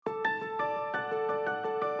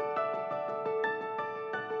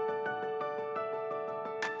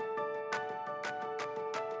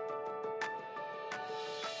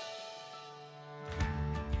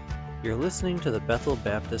You're listening to the Bethel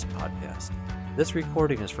Baptist Podcast. This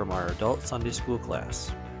recording is from our Adult Sunday School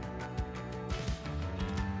class.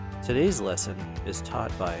 Today's lesson is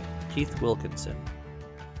taught by Keith Wilkinson.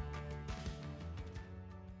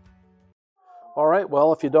 All right,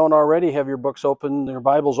 well, if you don't already have your books open, your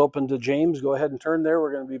Bibles open to James, go ahead and turn there.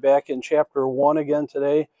 We're going to be back in chapter 1 again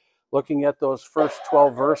today, looking at those first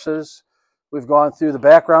 12 verses. We've gone through the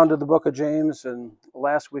background of the book of James, and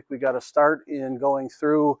last week we got a start in going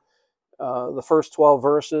through the first 12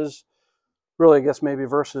 verses, really I guess maybe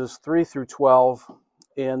verses 3 through 12,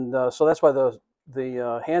 and so that's why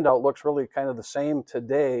the handout looks really kind of the same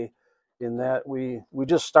today, in that we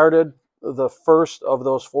just started the first of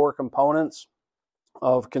those four components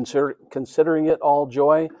of considering it all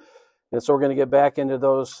joy, and so we're going to get back into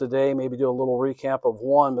those today, maybe do a little recap of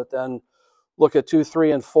 1, but then look at 2,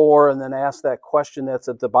 3, and 4, and then ask that question that's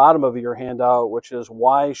at the bottom of your handout, which is,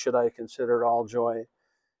 why should I consider it all joy?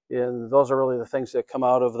 And those are really the things that come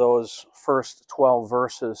out of those first 12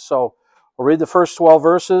 verses. So we'll read the first 12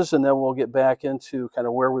 verses, and then we'll get back into kind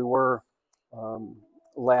of where we were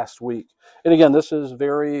last week. And again, this is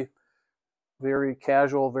very, very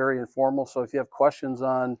casual, very informal. So if you have questions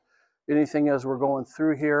on anything as we're going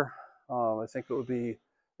through here, I think it would be,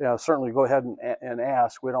 certainly go ahead and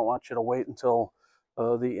ask. We don't want you to wait until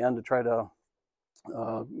the end to try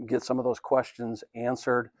to get some of those questions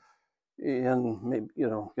answered. And maybe,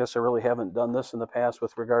 I guess I really haven't done this in the past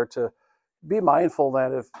with regard to, be mindful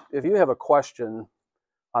that if you have a question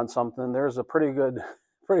on something, there's a pretty good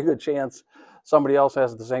chance somebody else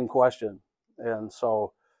has the same question. And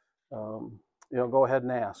so, go ahead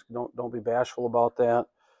and ask. Don't be bashful about that.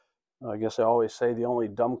 I guess I always say the only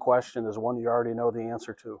dumb question is one you already know the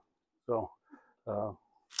answer to. So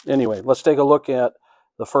anyway, let's take a look at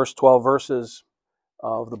the first 12 verses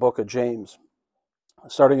of the book of James.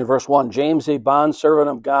 Starting in verse 1, James, a bondservant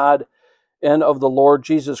of God and of the Lord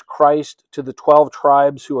Jesus Christ, to the 12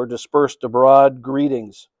 tribes who are dispersed abroad,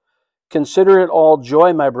 greetings. Consider it all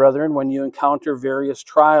joy, my brethren, when you encounter various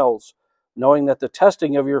trials, knowing that the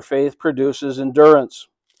testing of your faith produces endurance.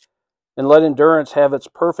 And let endurance have its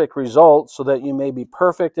perfect result, so that you may be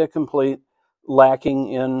perfect and complete,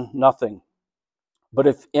 lacking in nothing. But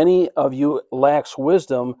if any of you lacks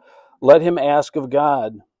wisdom, let him ask of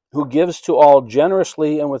God, who gives to all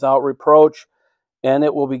generously and without reproach, and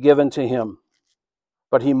it will be given to him.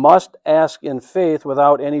 But he must ask in faith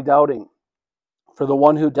without any doubting. For the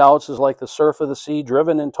one who doubts is like the surf of the sea,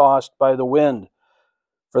 driven and tossed by the wind.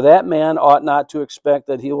 For that man ought not to expect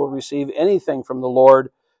that he will receive anything from the Lord,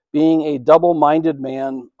 being a double-minded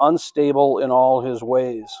man, unstable in all his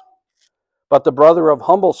ways. But the brother of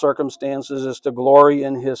humble circumstances is to glory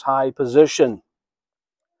in his high position.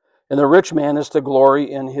 And the rich man is to glory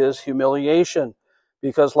in his humiliation,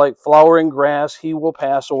 because like flowering grass he will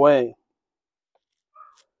pass away.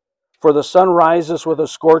 For the sun rises with a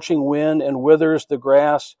scorching wind and withers the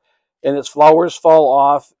grass, and its flowers fall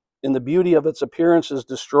off, and the beauty of its appearance is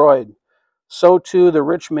destroyed. So too the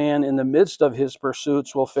rich man in the midst of his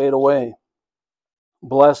pursuits will fade away.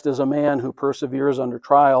 Blessed is a man who perseveres under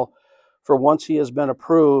trial, for once he has been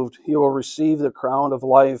approved, he will receive the crown of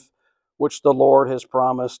life which the Lord has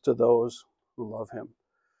promised to those who love him.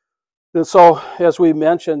 And so, as we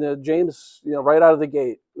mentioned, James, right out of the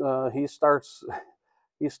gate, he starts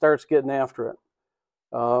getting after it.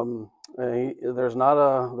 There's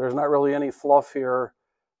not really any fluff here.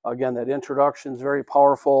 Again, that introduction is very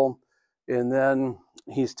powerful, and then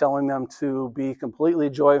he's telling them to be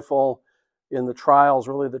completely joyful in the trials,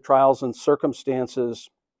 really the trials and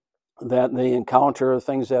circumstances that they encounter,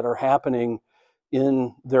 things that are happening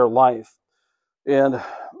in their life. And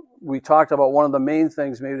we talked about one of the main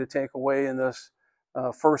things maybe to take away in this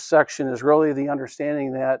first section is really the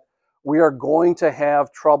understanding that we are going to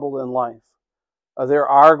have trouble in life. There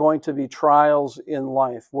are going to be trials in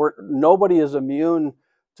life. Nobody is immune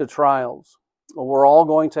to trials. We're all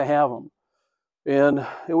going to have them. And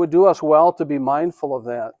it would do us well to be mindful of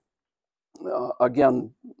that.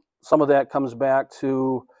 Again, some of that comes back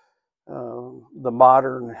to the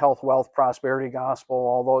modern health, wealth, prosperity gospel,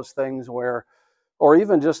 all those things or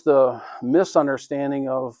even just the misunderstanding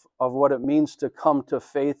of what it means to come to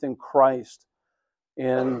faith in Christ.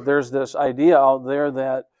 And there's this idea out there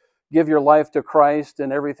that give your life to Christ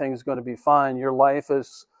and everything's going to be fine. Your life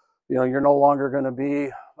is, you're no longer going to be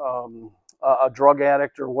a drug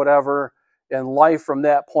addict or whatever, and life from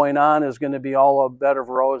that point on is going to be all a bed of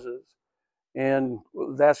roses. And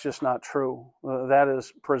that's just not true. That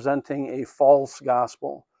is presenting a false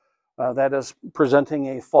gospel. That is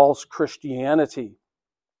presenting a false Christianity.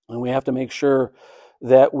 And we have to make sure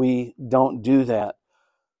that we don't do that.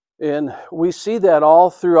 And we see that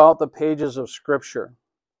all throughout the pages of Scripture.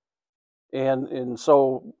 And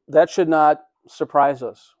so that should not surprise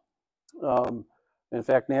us. In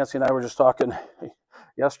fact, Nancy and I were just talking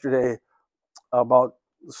yesterday about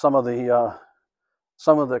some of the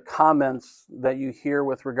comments that you hear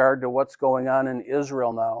with regard to what's going on in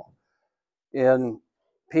Israel now. And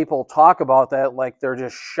people talk about that like they're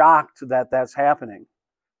just shocked that that's happening.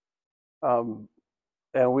 And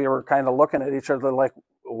we were kind of looking at each other like,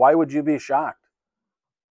 why would you be shocked?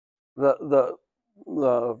 The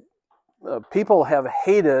people have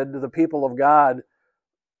hated the people of God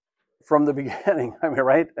from the beginning. I mean,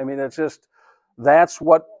 right? I mean, it's just, that's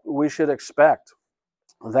what we should expect.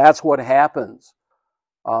 That's what happens.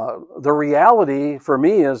 The reality for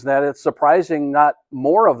me is that it's surprising not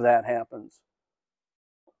more of that happens.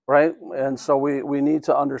 Right? And so we need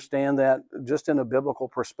to understand that just in a biblical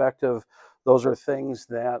perspective, those are things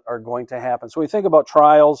that are going to happen. So we think about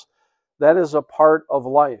trials, that is a part of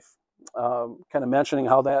life. Kind of mentioning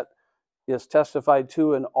how that is testified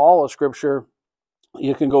to in all of Scripture.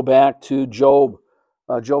 You can go back to Job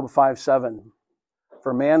 5:7.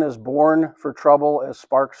 For man is born for trouble as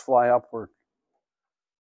sparks fly upward.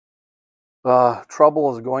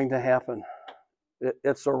 Trouble is going to happen.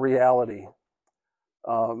 It's a reality.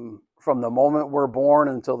 From the moment we're born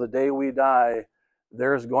until the day we die,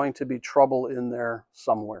 there's going to be trouble in there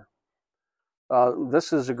somewhere.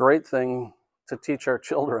 This is a great thing to teach our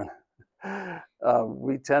children.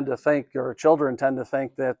 We tend to think, or children tend to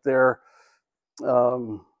think, that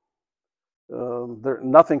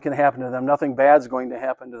nothing can happen to them, nothing bad's going to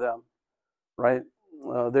happen to them, right?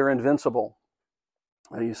 They're invincible.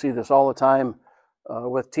 You see this all the time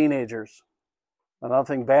with teenagers.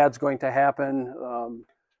 Nothing bad's going to happen.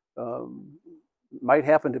 Might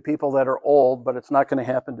happen to people that are old, but it's not going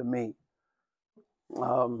to happen to me.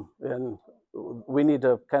 And we need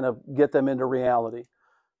to kind of get them into reality,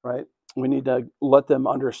 right? We need to let them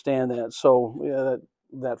understand that. So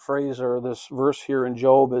that phrase or this verse here in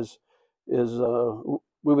Job is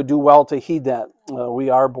we would do well to heed that. We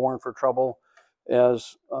are born for trouble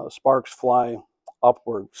as sparks fly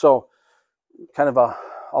upward. So kind of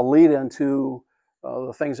a lead into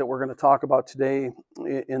the things that we're going to talk about today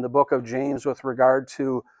in the book of James with regard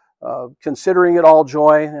to considering it all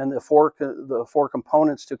joy, and the four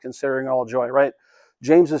components to considering all joy, right?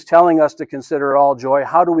 James is telling us to consider it all joy.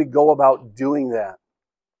 How do we go about doing that?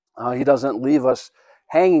 He doesn't leave us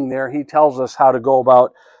hanging there. He tells us how to go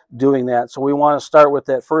about doing that. So we want to start with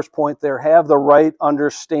that first point there. Have the right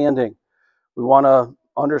understanding. We want to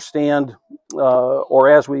understand, or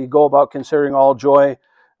as we go about considering all joy,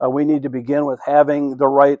 we need to begin with having the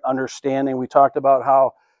right understanding. We talked about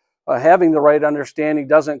how having the right understanding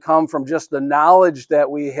doesn't come from just the knowledge that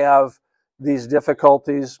we have these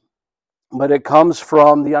difficulties, but it comes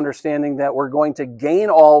from the understanding that we're going to gain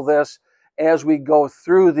all this as we go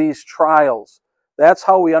through these trials. That's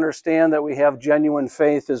how we understand that we have genuine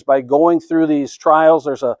faith, is by going through these trials.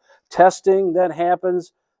 There's a testing that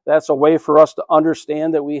happens. That's a way for us to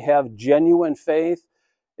understand that we have genuine faith,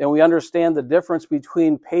 and we understand the difference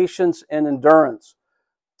between patience and endurance.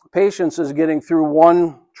 Patience is getting through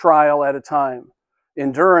one trial at a time.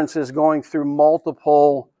 Endurance is going through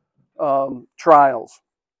multiple trials.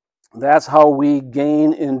 That's how we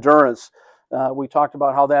gain endurance. We talked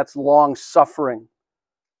about how that's long suffering.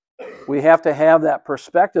 We have to have that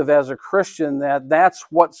perspective as a Christian that that's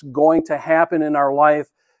what's going to happen in our life.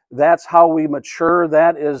 That's how we mature.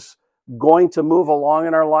 That is going to move along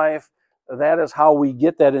in our life. That is how we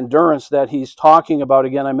get that endurance that he's talking about.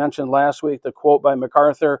 Again, I mentioned last week the quote by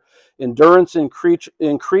MacArthur: endurance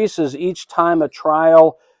increases each time a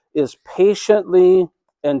trial is patiently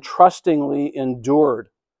and trustingly endured.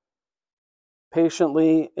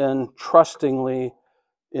 Patiently and trustingly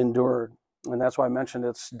endured. And that's why I mentioned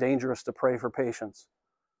it's dangerous to pray for patience.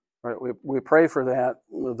 Right? We pray for that.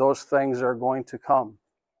 Those things are going to come.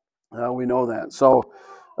 We know that. So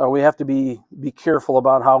we have to be careful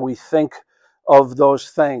about how we think of those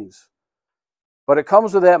things. But it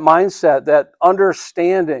comes with that mindset, that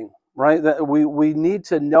understanding, right? That we need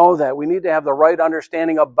to know that. We need to have the right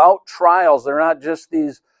understanding about trials. They're not just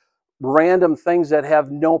these random things that have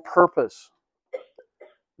no purpose.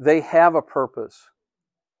 They have a purpose.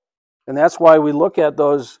 And that's why we look at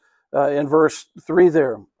those in verse 3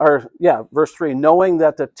 there. Verse 3. Knowing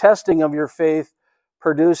that the testing of your faith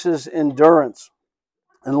produces endurance.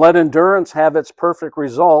 And let endurance have its perfect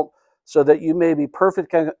result, so that you may be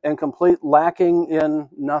perfect and complete, lacking in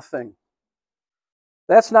nothing.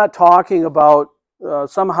 That's not talking about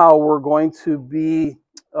somehow we're going to be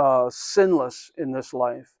sinless in this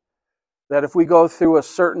life. That if we go through a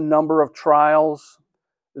certain number of trials,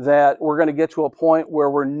 that we're going to get to a point where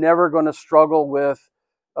we're never going to struggle with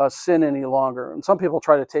sin any longer. And some people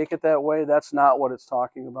try to take it that way. That's not what it's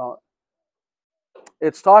talking about.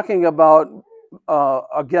 It's talking about,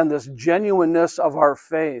 again, this genuineness of our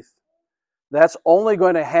faith. That's only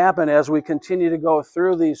going to happen as we continue to go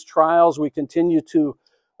through these trials. We continue to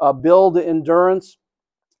build endurance.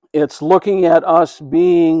 It's looking at us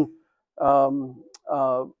being the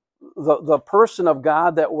person of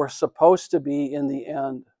God that we're supposed to be in the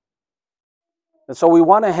end. And so we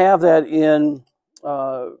want to have that in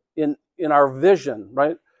our vision,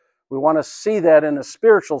 right? We want to see that in a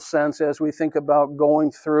spiritual sense as we think about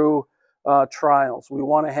going through trials. We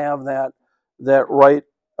want to have that right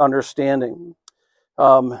understanding.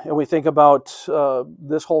 And we think about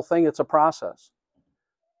this whole thing, it's a process.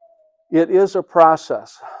 It is a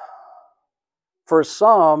process. For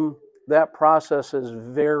some, that process is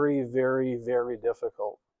very, very, very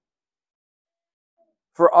difficult.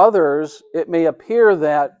 For others, it may appear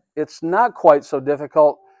that it's not quite so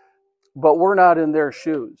difficult, but we're not in their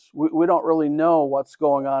shoes. We don't really know what's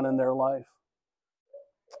going on in their life.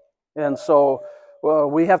 And so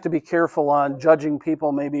we have to be careful on judging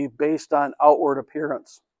people maybe based on outward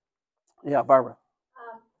appearance. Yeah, Barbara.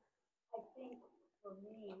 I think for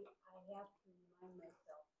me, I have to remind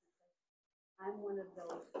myself, because I'm one of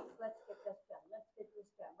those, let's get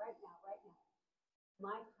this done, right now.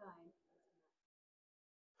 My time is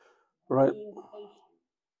not. Right. Being patient is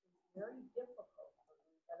very difficult for me,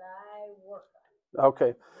 but I work on it.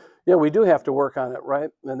 Okay. Yeah, we do have to work on it, right?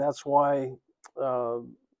 And that's why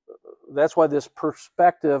this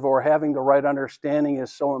perspective or having the right understanding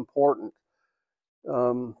is so important.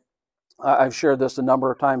 I've shared this a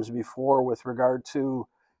number of times before with regard to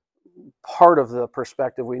part of the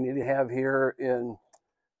perspective we need to have here in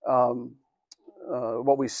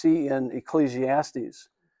what we see in Ecclesiastes.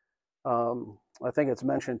 I think it's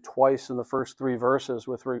mentioned twice in the first three verses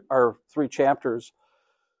or three chapters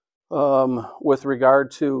with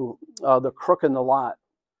regard to the crook in the lot.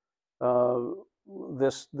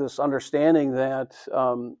 This understanding that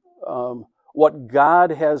what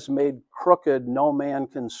God has made crooked, no man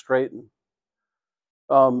can straighten.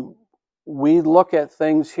 We look at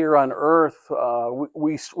things here on earth.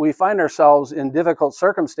 We find ourselves in difficult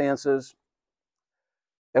circumstances,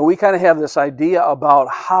 and we kind of have this idea about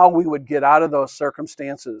how we would get out of those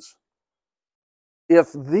circumstances.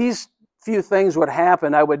 If these few things would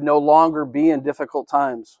happen, I would no longer be in difficult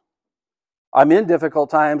times. I'm in difficult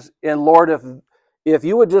times, and Lord, if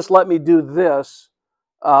you would just let me do this,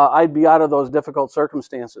 I'd be out of those difficult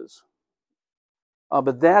circumstances.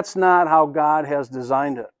 But that's not how God has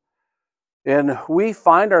designed it. And we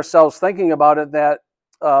find ourselves thinking about it that,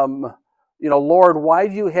 Lord, why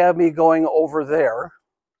do you have me going over there?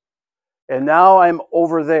 And now I'm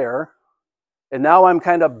over there. And now I'm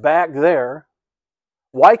kind of back there.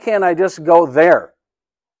 Why can't I just go there?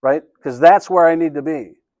 Right? Because that's where I need to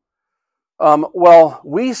be. Well,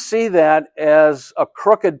 we see that as a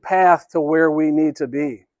crooked path to where we need to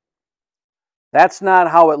be. That's not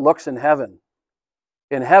how it looks in heaven.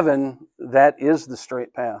 In heaven, that is the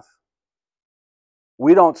straight path.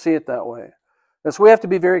 We don't see it that way. And so we have to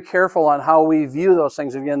be very careful on how we view those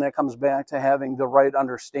things. Again, that comes back to having the right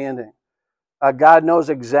understanding. God knows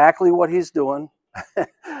exactly what He's doing.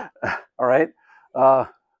 All right?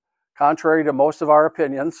 Contrary to most of our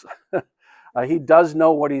opinions, He does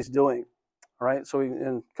know what He's doing. All right? So,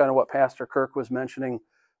 and kind of what Pastor Kirk was mentioning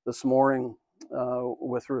this morning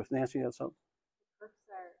with Ruth. Nancy, you had something?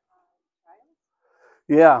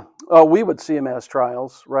 Yeah, we would see them as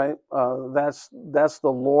trials, right? That's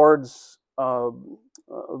the Lord's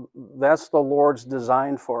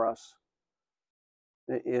design for us,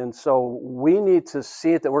 and so we need to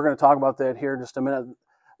see it. That we're going to talk about that here in just a minute.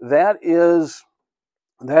 That is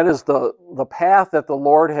the path that the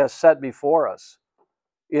Lord has set before us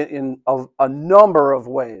in a number of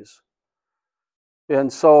ways,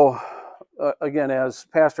 and so again, as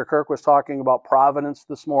Pastor Kirk was talking about providence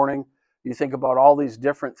this morning. You think about all these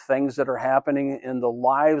different things that are happening in the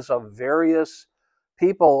lives of various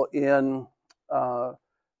people in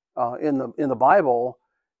the Bible,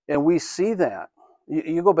 and we see that.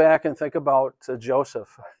 You go back and think about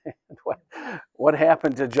Joseph. What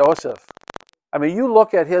happened to Joseph? I mean, you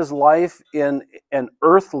look at his life in an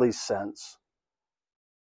earthly sense.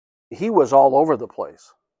 He was all over the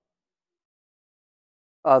place.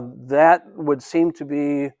 That would seem to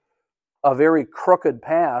be a very crooked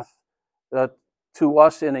path to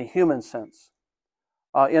us in a human sense.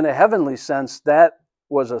 In a heavenly sense, that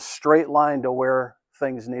was a straight line to where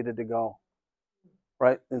things needed to go,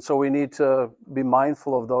 right? And so we need to be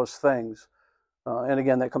mindful of those things. And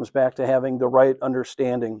again, that comes back to having the right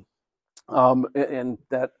understanding. And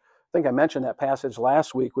that, I think I mentioned that passage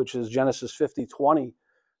last week, which is Genesis 50:20,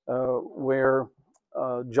 where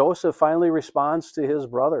Joseph finally responds to his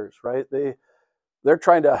brothers, right? They're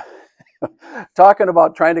trying to, talking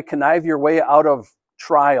about trying to connive your way out of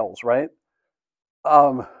trials, right?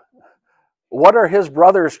 What are his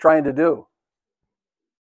brothers trying to do?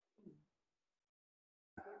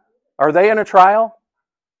 Are they in a trial?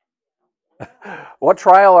 What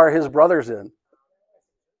trial are his brothers in?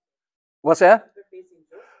 What's that?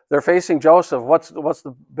 They're facing Joseph. What's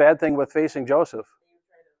the bad thing with facing Joseph?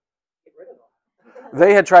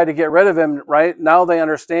 They had tried to get rid of him, right? Now they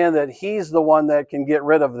understand that he's the one that can get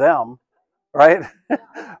rid of them, right?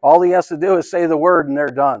 All he has to do is say the word and they're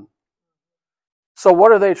done. So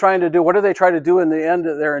what are they trying to do? What do they try to do in the end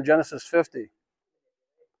there in Genesis 50?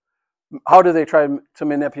 How do they try to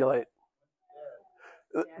manipulate?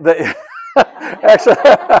 They, actually,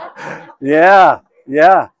 yeah.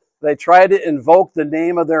 They try to invoke the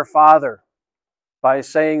name of their father by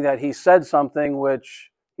saying that he said something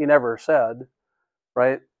which he never said,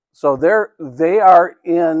 right? So they are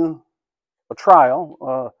in a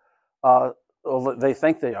trial. They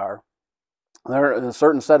think they are. They're in a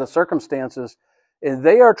certain set of circumstances, and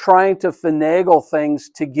they are trying to finagle things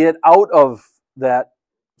to get out of that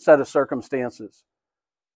set of circumstances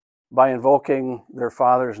by invoking their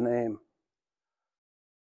father's name.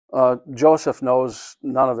 Joseph knows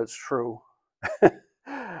none of it's true,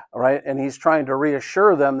 right? And he's trying to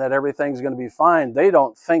reassure them that everything's going to be fine. They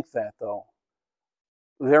don't think that, though.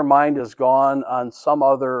 Their mind is gone on some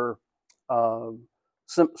other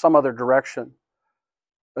direction.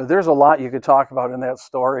 There's a lot you could talk about in that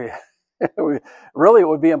story. Really, it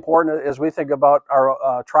would be important as we think about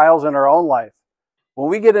our trials in our own life. When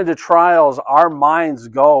we get into trials, our minds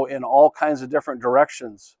go in all kinds of different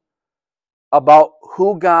directions about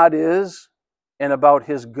who God is and about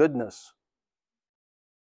His goodness.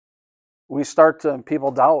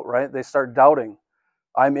 People doubt, right? They start doubting.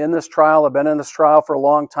 I'm in this trial. I've been in this trial for a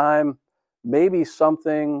long time. Maybe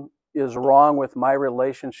something is wrong with my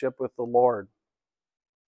relationship with the Lord.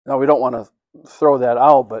 Now, we don't want to throw that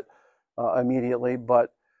out, but immediately. But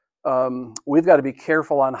we've got to be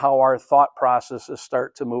careful on how our thought processes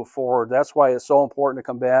start to move forward. That's why it's so important to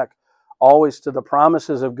come back always to the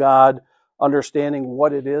promises of God, understanding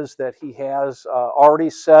what it is that He has already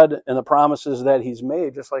said and the promises that He's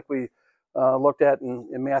made, just like we looked at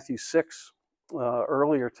in Matthew 6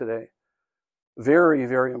 earlier today. Very,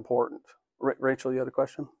 very important. Rachel, you had a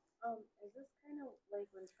question? Is this kind of like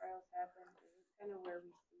when trials happen? Is this kind of where we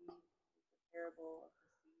see the parable of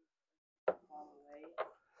the seed fall away?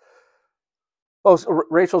 Oh, so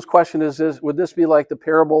Rachel's question is, would this be like the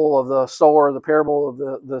parable of the sower, the parable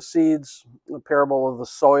of the seeds, the parable of the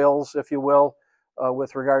soils, if you will,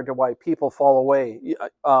 with regard to why people fall away?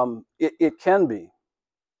 It can be.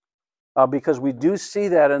 Because we do see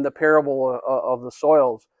that in the parable of the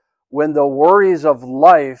soils. When the worries of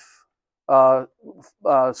life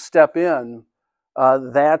step in,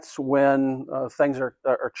 that's when things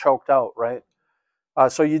are choked out, right?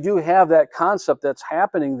 So you do have that concept that's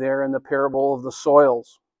happening there in the parable of the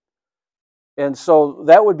soils. And so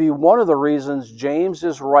that would be one of the reasons James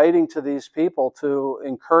is writing to these people, to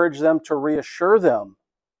encourage them, to reassure them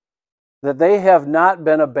that they have not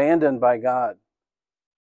been abandoned by God.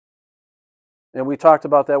 And we talked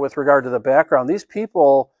about that with regard to the background. These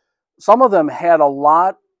people, some of them had a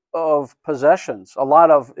lot of possessions, a lot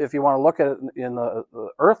of, if you want to look at it in the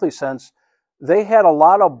earthly sense, they had a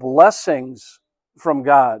lot of blessings from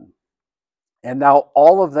God. And now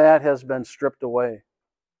all of that has been stripped away.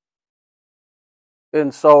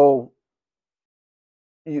 And so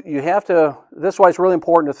you have to, that's why it's really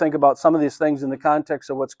important to think about some of these things in the context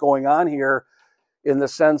of what's going on here in the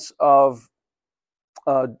sense of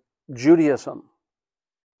Judaism.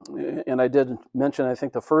 And I did mention, I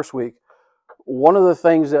think, the first week, one of the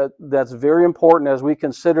things that's very important as we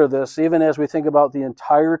consider this, even as we think about the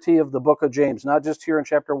entirety of the book of James, not just here in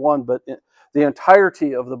chapter 1, but the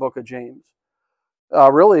entirety of the book of James,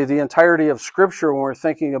 really the entirety of Scripture when we're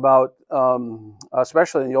thinking about,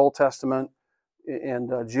 especially in the Old Testament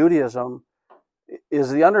and Judaism,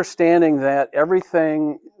 is the understanding that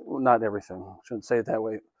everything, not everything, I shouldn't say it that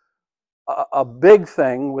way, a big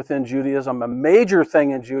thing within Judaism, a major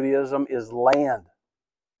thing in Judaism is land.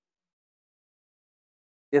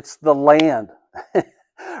 It's the land,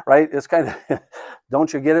 right? It's kind of,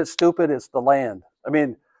 don't you get it, stupid? It's the land. I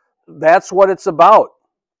mean, that's what it's about,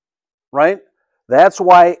 right? That's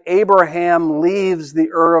why Abraham leaves the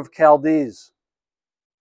Ur of Chaldees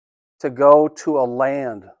to go to a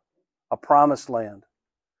land, a promised land.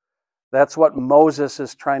 That's what Moses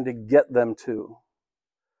is trying to get them to.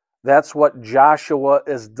 That's what Joshua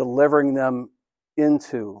is delivering them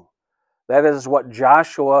into. That is what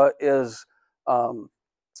Joshua is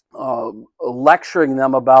lecturing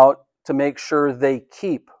them about to make sure they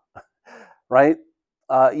keep, right?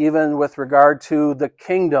 Even with regard to the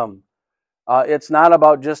kingdom. It's not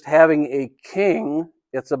about just having a king.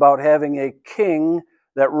 It's about having a king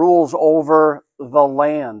that rules over the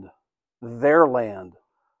land, their land.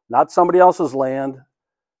 Not somebody else's land,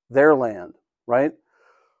 their land, right?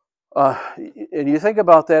 And you think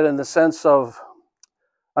about that in the sense of,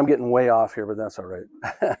 I'm getting way off here, but that's all right.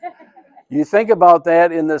 You think about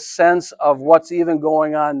that in the sense of what's even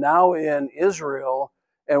going on now in Israel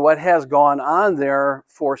and what has gone on there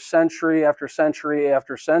for century after century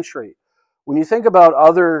after century. When you think about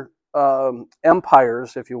other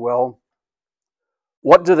empires, if you will,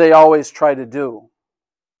 what do they always try to do?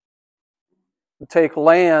 Take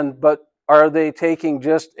land, but are they taking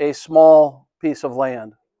just a small piece of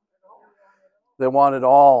land? They want it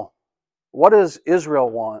all. What does Israel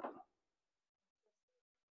want?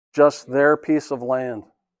 Just their piece of land.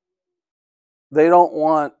 They don't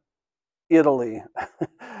want Italy.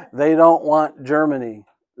 They don't want Germany.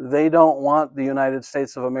 They don't want the United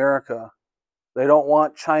States of America. They don't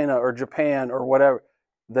want China or Japan or whatever.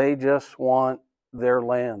 They just want their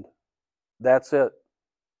land. That's it.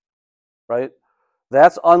 Right?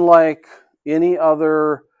 That's unlike any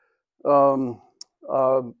other emperor,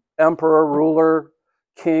 ruler,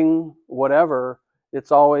 king, whatever.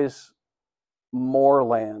 It's always more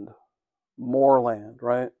land,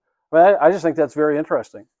 right? But I just think that's very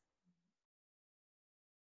interesting.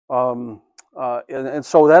 And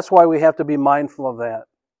so that's why we have to be mindful of that.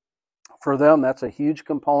 For them, that's a huge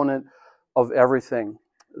component of everything,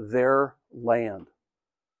 their land.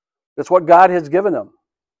 It's what God has given them.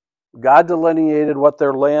 God delineated what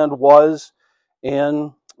their land was,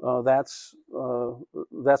 and that's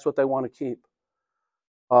what they want to keep.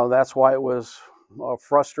 That's why it was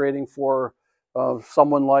frustrating for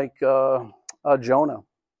someone like Jonah.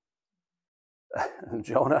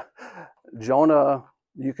 Jonah,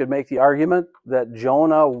 you could make the argument that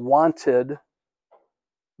Jonah wanted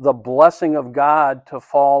the blessing of God to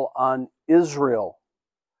fall on Israel,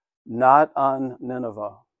 not on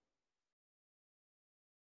Nineveh.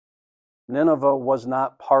 Nineveh was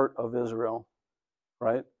not part of Israel,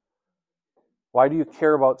 right? Why do you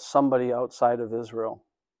care about somebody outside of Israel?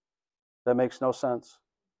 That makes no sense.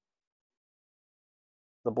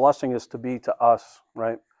 The blessing is to be to us,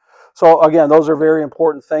 right? So again, those are very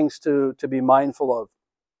important things to be mindful of.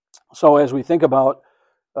 So as we think about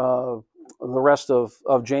the rest of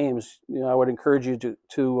James, I would encourage you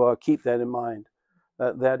to keep that in mind.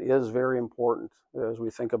 That is very important as we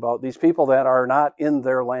think about these people that are not in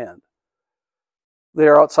their land. They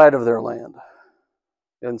are outside of their land.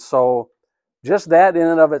 And so just that in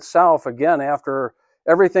and of itself, again, after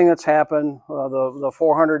everything that's happened, the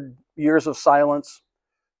 400 years of silence,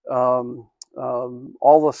 all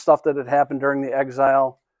the stuff that had happened during the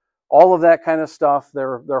exile, all of that kind of stuff,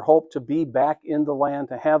 their hope to be back in the land,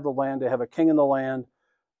 to have a king in the land,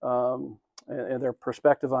 and their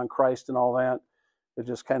perspective on Christ and all that, it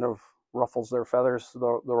just kind of ruffles their feathers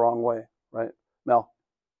the wrong way, right? Mel?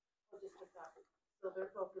 So their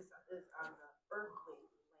focus is on the earthly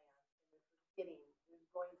land, and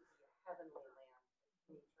it's going to be a heavenly land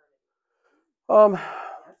in eternity.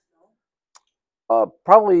 Yes, no?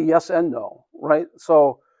 Probably yes and no, right?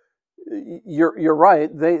 So you're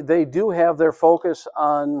right. They do have their focus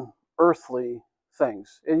on earthly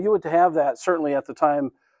things, and you would have that certainly at the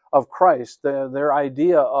time of Christ. Their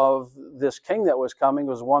idea of this king that was coming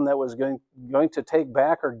was one that was going to take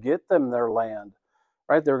back or get them their land.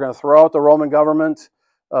 Right? They were going to throw out the Roman government.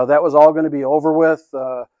 That was all going to be over with.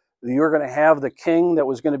 You were going to have the king that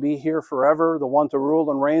was going to be here forever, the one to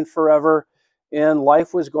rule and reign forever, and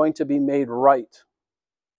life was going to be made right.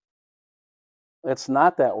 It's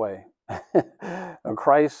not that way.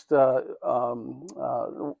 Christ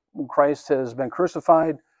has been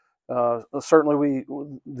crucified. Certainly,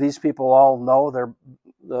 these people all know the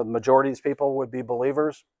majority of these people would be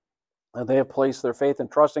believers. They have placed their faith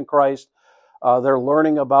and trust in Christ. They're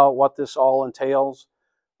learning about what this all entails.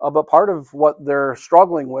 But part of what they're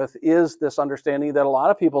struggling with is this understanding that a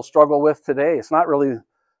lot of people struggle with today. It's not really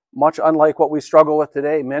much unlike what we struggle with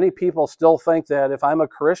today. Many people still think that if I'm a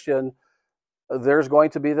Christian, there's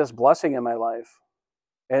going to be this blessing in my life,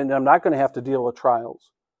 and I'm not going to have to deal with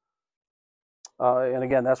trials. And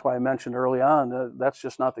again, that's why I mentioned early on that's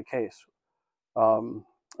just not the case. And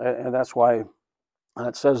that's why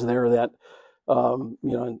it says there that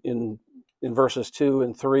in verses 2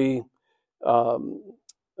 and 3,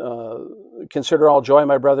 consider all joy,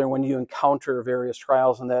 my brethren, when you encounter various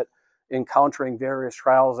trials, and that encountering various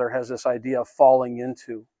trials there has this idea of falling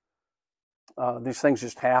into. These things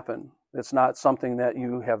just happen. It's not something that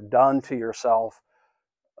you have done to yourself.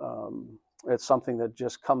 It's something that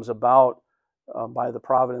just comes about by the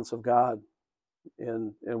providence of God,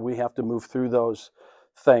 and we have to move through those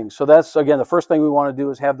things. So that's, again, the first thing we want to do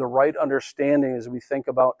is have the right understanding as we think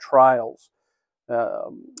about trials,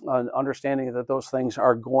 an understanding that those things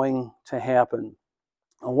are going to happen.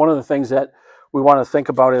 And one of the things that we want to think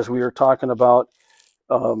about as we were talking about,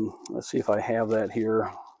 let's see if I have that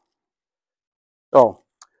here. Oh,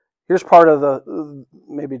 here's part of the,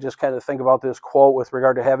 maybe just kind of think about this quote with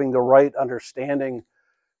regard to having the right understanding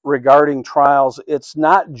regarding trials. It's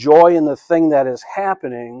not joy in the thing that is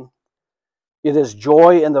happening. It is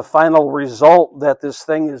joy in the final result that this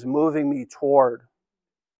thing is moving me toward.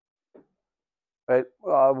 Right?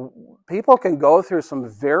 People can go through some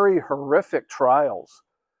very horrific trials.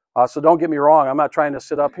 So don't get me wrong. I'm not trying to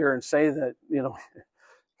sit up here and say that,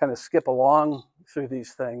 kind of skip along through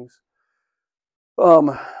these things.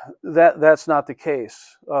 That's not the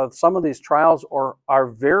case. Some of these trials are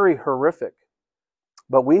very horrific,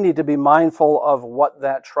 but we need to be mindful of what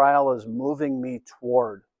that trial is moving me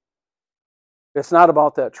toward. It's not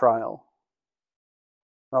about that trial.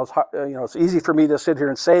 Now, it's easy for me to sit here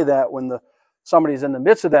and say that when somebody's in the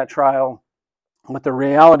midst of that trial, but the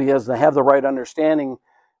reality is, to have the right understanding,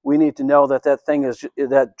 we need to know that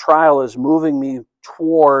that trial is moving me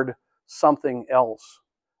toward something else.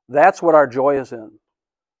 That's what our joy is in.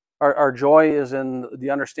 Our joy is in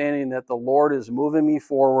the understanding that the Lord is moving me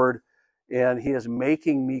forward and He is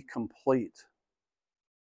making me complete.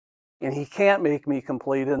 And He can't make me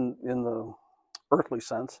complete in the earthly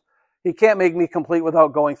sense. He can't make me complete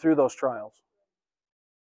without going through those trials.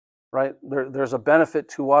 Right? There's a benefit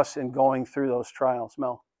to us in going through those trials,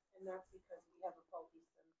 Mel. And that's because we have a faulty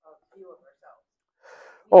view of ourselves.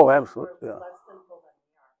 Oh, absolutely. Yeah. We're less sinful than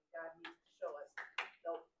we are. God needs to show us,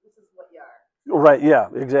 no, this is what you are. Right, yeah,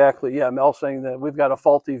 exactly. Yeah, Mel's saying that we've got a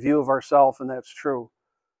faulty view of ourselves, and that's true.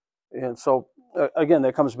 And so, again,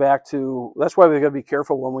 that comes back to, that's why we've got to be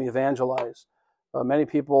careful when we evangelize. Many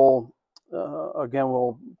people, again,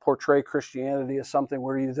 will portray Christianity as something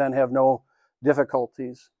where you then have no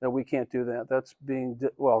difficulties, that we can't do that. That's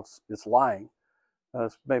it's lying.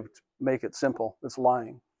 Make it simple. It's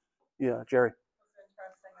lying. Yeah, Jerry. It was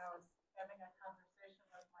interesting. I was having a conversation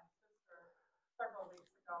with my sister several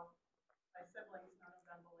weeks ago. My siblings, none of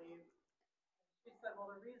them believe. She said,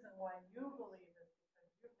 well, the reason why you believe is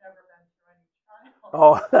because you've never been through any trials.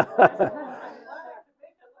 Oh. I'm glad I could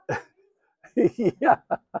make it look easy. Yeah.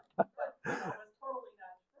 But it was totally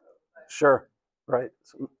not true. But Sure. Right.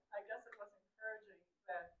 I guess it was encouraging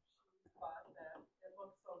that she thought that it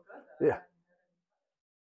looked so good that Yeah.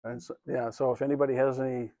 And so if anybody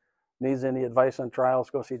needs any advice on trials,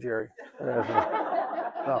 go see Jerry.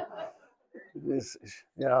 No.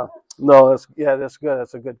 That's good.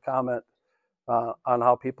 That's a good comment on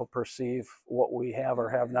how people perceive what we have or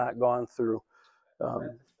have not gone through. That's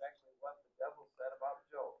exactly what the devil said about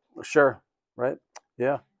Job. Sure. Right.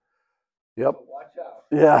 Yeah. Yep. So watch out.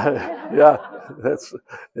 Yeah.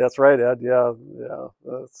 That's right, Ed. Yeah.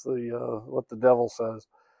 That's what the devil says.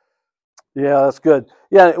 Yeah, that's good.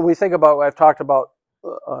 Yeah, we think about, I've talked about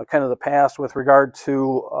kind of the past with regard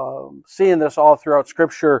to seeing this all throughout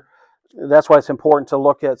Scripture. That's why it's important to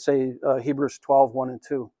look at, say, Hebrews 12, 1 and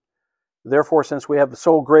 2. Therefore, since we have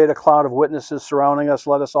so great a cloud of witnesses surrounding us,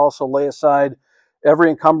 let us also lay aside every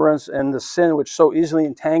encumbrance and the sin which so easily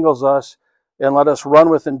entangles us, and let us run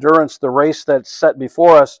with endurance the race that's set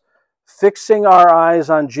before us, fixing our eyes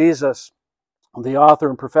on Jesus, the author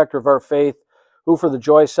and perfecter of our faith, who for the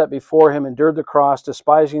joy set before him endured the cross,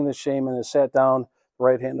 despising the shame, and has sat down at the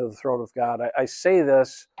right hand of the throne of God. I say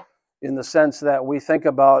this in the sense that we think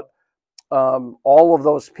about all of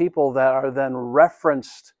those people that are then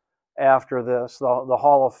referenced after this, the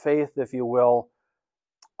hall of faith, if you will.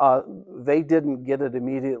 They didn't get it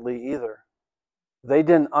immediately either. They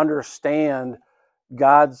didn't understand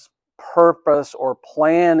God's purpose or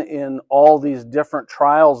plan in all these different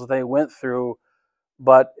trials they went through,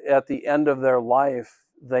 but at the end of their life,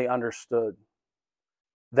 they understood.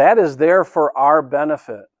 That is there for our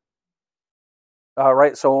benefit.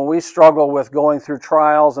 Right? So when we struggle with going through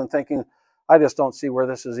trials and thinking, I just don't see where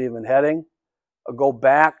this is even heading, go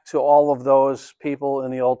back to all of those people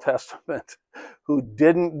in the Old Testament who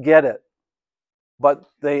didn't get it, but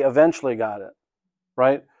they eventually got it.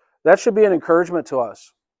 Right? That should be an encouragement to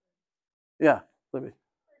us. Yeah, Libby. Verse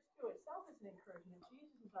 2 itself is an encouragement.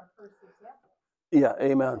 Jesus is our first example. Yeah,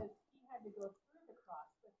 amen. Because he had to go through the cross,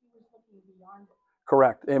 but he was looking beyond it.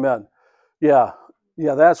 Correct. Amen. Yeah.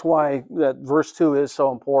 Yeah, that's why that verse 2 is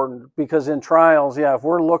so important, because in trials, yeah, if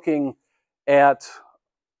we're looking at,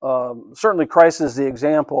 certainly Christ is the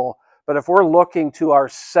example, but if we're looking to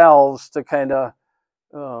ourselves to kind of,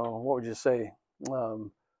 what would you say,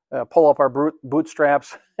 pull up our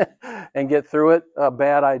bootstraps and get through it, a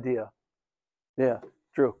bad idea. Yeah,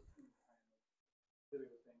 true.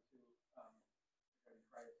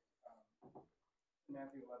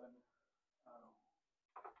 Matthew 11,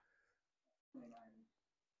 29,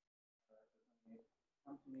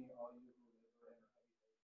 come to me, all you who labor and are heavy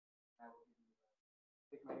laden, I will give you rest.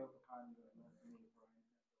 Take my yoke upon you and learn from me, for I am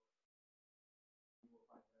gentle. You will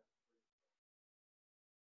find rest for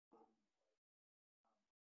your soul.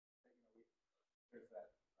 There's that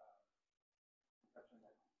conception that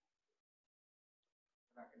we're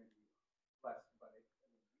not going to be blessed, but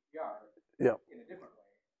we are in a different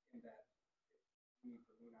way, in that we need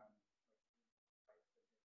to lean on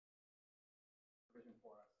provision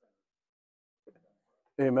for us and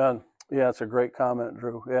Amen. Yeah, it's a great comment,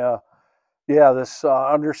 Drew. Yeah. Yeah, this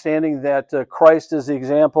understanding that Christ is the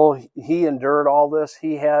example. He endured all this.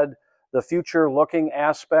 He had the future-looking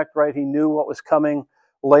aspect, right? He knew what was coming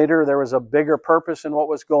later. There was a bigger purpose in what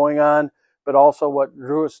was going on, but also what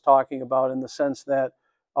Drew is talking about, in the sense that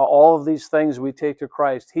all of these things we take to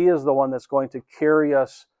Christ. He is the one that's going to carry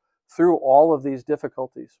us through all of these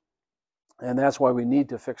difficulties. And that's why we need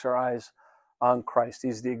to fix our eyes on Christ.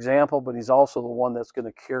 He's the example, but he's also the one that's going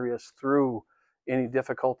to carry us through any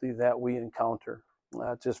difficulty that we encounter.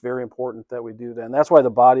 It's just very important that we do that. And that's why the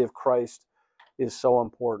body of Christ is so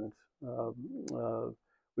important.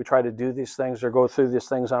 We try to do these things or go through these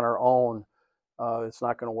things on our own. It's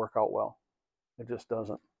not going to work out well. It just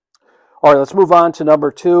doesn't. All right, let's move on to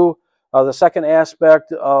number 2. The second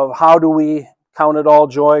aspect of how do we count it all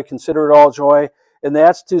joy, consider it all joy, and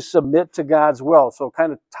that's to submit to God's will. So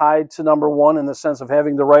kind of tied to number 1 in the sense of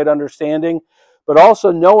having the right understanding, but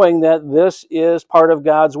also knowing that this is part of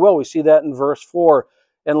God's will. We see that in verse 4.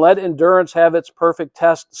 And let endurance have its perfect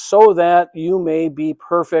test, so that you may be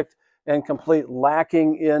perfect and complete,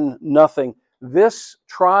 lacking in nothing. This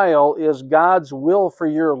trial is God's will for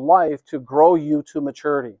your life to grow you to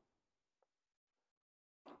maturity.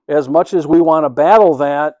 As much as we want to battle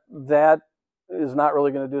that, that is not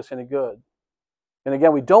really going to do us any good. And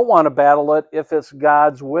again, we don't want to battle it if it's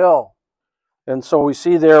God's will. And so we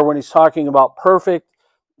see there when he's talking about perfect,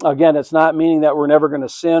 again, it's not meaning that we're never going to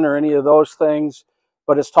sin or any of those things,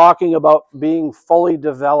 but it's talking about being fully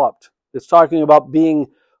developed. It's talking about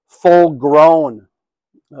being full grown,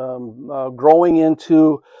 growing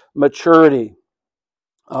into maturity.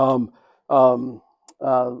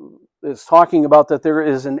 It's talking about that there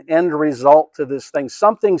is an end result to this thing.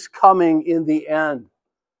 Something's coming in the end.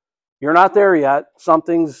 You're not there yet.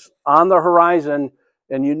 Something's on the horizon,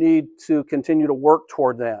 and you need to continue to work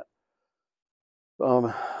toward that.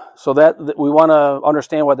 So that we want to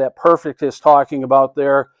understand what that perfect is talking about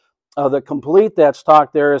there. The complete that's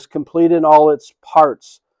talked there is complete in all its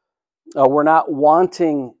parts. We're not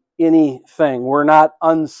wanting anything. We're not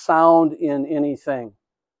unsound in anything.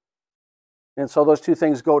 And so those two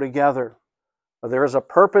things go together. There is a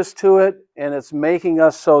purpose to it, and it's making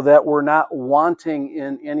us so that we're not wanting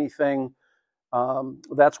in anything.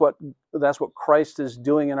 That's what Christ is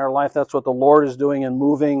doing in our life. That's what the Lord is doing in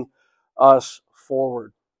moving us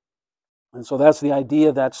forward. And so that's the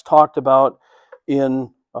idea that's talked about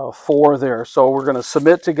in 4 there. So we're going to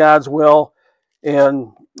submit to God's will,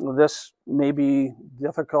 and this may be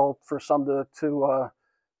difficult for some to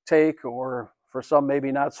take, or for some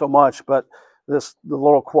maybe not so much, but the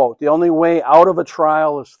little quote, the only way out of a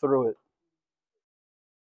trial is through it.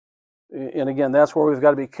 And again, that's where we've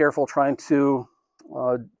got to be careful trying to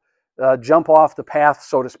jump off the path,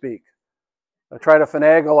 so to speak. Try to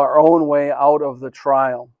finagle our own way out of the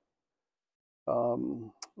trial.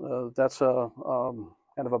 That's a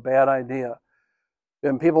kind of a bad idea.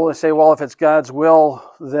 And people will say, well, if it's God's will,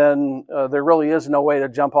 then there really is no way to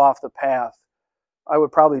jump off the path. I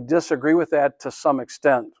would probably disagree with that to some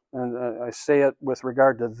extent. And I say it with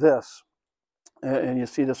regard to this. And you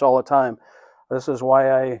see this all the time. This is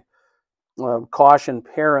why I caution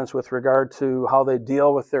parents with regard to how they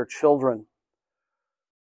deal with their children.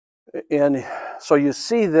 And so you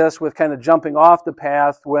see this with kind of jumping off the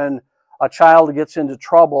path when a child gets into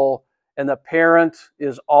trouble and the parent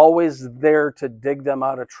is always there to dig them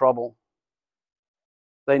out of trouble.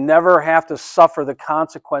 They never have to suffer the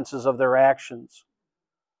consequences of their actions.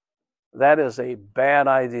 That is a bad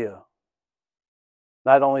idea.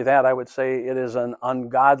 Not only that, I would say it is an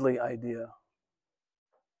ungodly idea.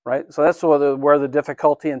 Right? So that's where the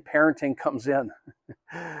difficulty in parenting comes in.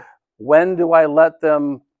 When do I let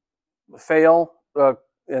them fail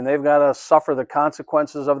and they've got to suffer the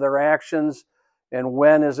consequences of their actions? And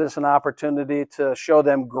when is this an opportunity to show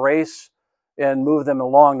them grace and move them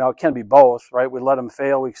along? Now, it can be both, right? We let them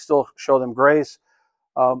fail, we still show them grace.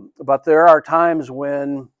 But there are times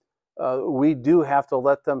when we do have to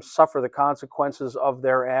let them suffer the consequences of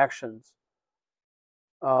their actions.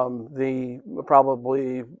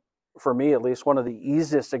 Probably, for me at least, one of the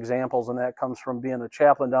easiest examples, and that comes from being a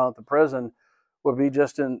chaplain down at the prison, would be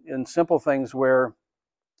just in simple things where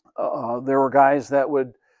there were guys that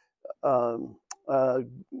would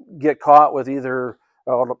get caught with either,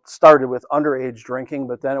 it started with underage drinking,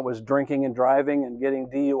 but then it was drinking and driving and getting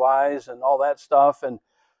DUIs and all that stuff. And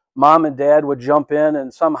mom and dad would jump in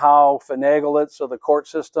and somehow finagle it so the court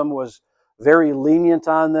system was very lenient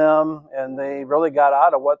on them, and they really got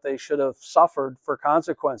out of what they should have suffered for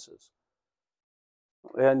consequences.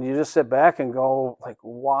 And you just sit back and go, like,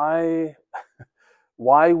 why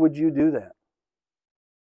would you do that?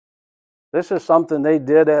 This is something they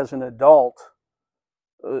did as an adult,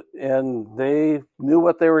 and they knew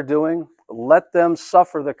what they were doing. Let them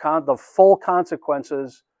suffer the full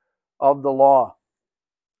consequences of the law.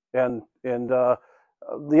 And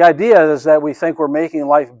the idea is that we think we're making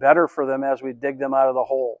life better for them as we dig them out of the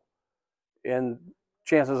hole. And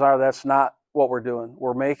chances are that's not what we're doing.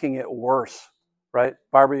 We're making it worse, right?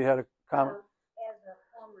 Barbara, you had a comment? As a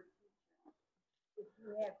former teacher, if you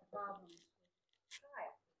have problems with a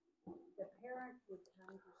child, the parent would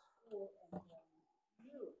come to school and blame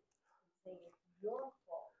you and say it's your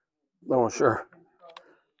fault. Oh, sure.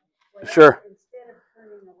 Well, sure. Instead of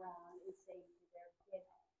turning around and saying to their kid,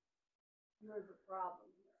 you're the problem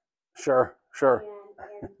here. Sure.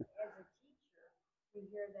 And as a teacher, we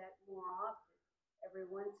hear that more often. Every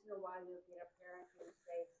once in a while, you'll get a parent who will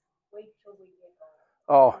say, wait till we get home.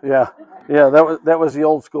 Oh, yeah. That was the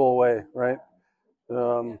old school way, right?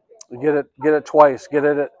 Get it twice. Get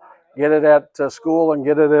it at school and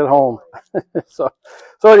get it at home. so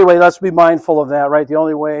anyway, let's be mindful of that, right? The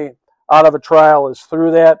only way out of a trial is through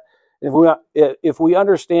that. If we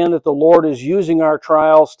understand that the Lord is using our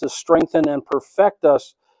trials to strengthen and perfect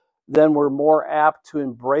us, then we're more apt to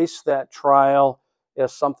embrace that trial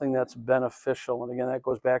as something that's beneficial. And again, that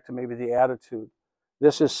goes back to maybe the attitude.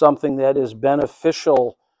 This is something that is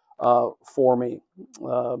beneficial for me.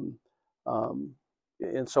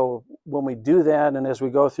 And so when we do that, and as we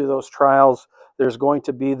go through those trials, there's going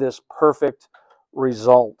to be this perfect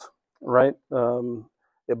result, right?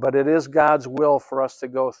 But it is God's will for us to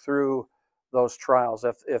go through those trials.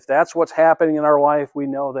 If that's what's happening in our life, we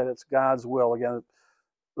know that it's God's will. Again,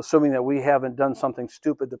 assuming that we haven't done something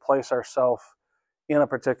stupid to place ourselves in a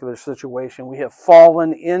particular situation. We have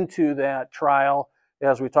fallen into that trial,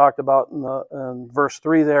 as we talked about in verse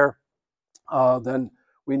 3 there. Then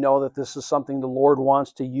we know that this is something the Lord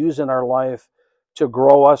wants to use in our life to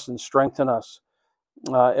grow us and strengthen us.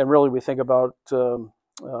 And really we think about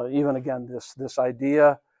even again this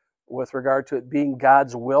idea with regard to it being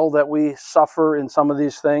God's will that we suffer in some of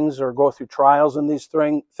these things or go through trials in these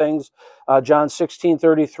things. John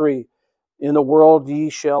 16:33, in the world ye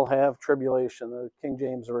shall have tribulation. The King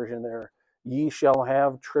James Version there, ye shall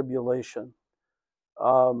have tribulation.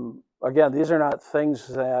 Again, these are not things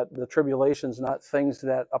the tribulation's not things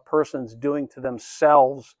that a person's doing to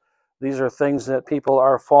themselves. These are things that people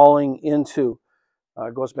are falling into.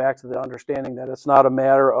 It goes back to the understanding that it's not a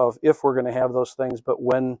matter of if we're going to have those things, but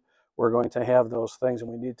when we're going to have those things. And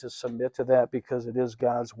we need to submit to that because it is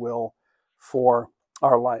God's will for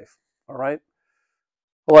our life. All right?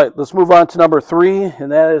 All right, let's move on to number 3,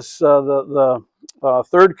 and that is the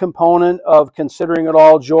third component of considering it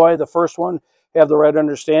all joy. The first one, have the right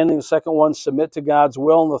understanding. The second one, submit to God's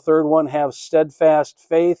will. And the third one, have steadfast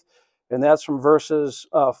faith. And that's from verses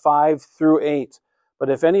 5 through 8. But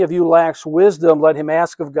if any of you lacks wisdom, let him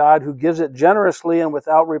ask of God, who gives it generously and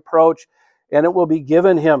without reproach, and it will be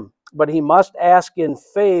given him. But he must ask in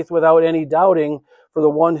faith without any doubting, for the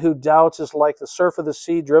one who doubts is like the surf of the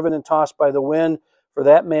sea, driven and tossed by the wind. For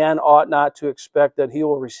that man ought not to expect that he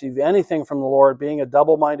will receive anything from the Lord, being a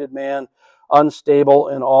double-minded man, unstable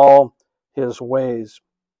in all his ways.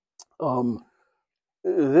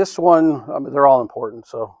 This one, they're all important,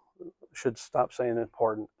 so I should stop saying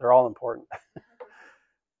important. They're all important.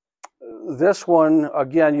 This one,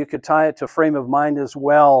 again, you could tie it to frame of mind as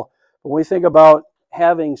well. When we think about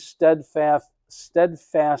having steadfast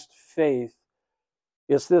faith,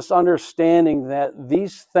 it's this understanding that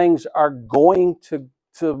these things are going to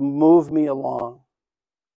move me along.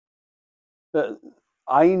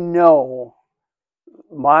 I know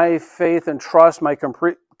my faith and trust, my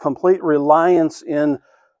complete reliance in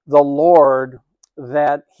the Lord,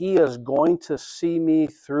 that He is going to see me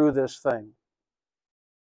through this thing,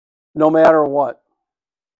 no matter what.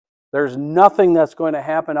 There's nothing that's going to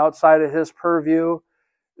happen outside of His purview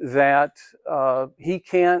that He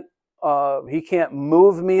can't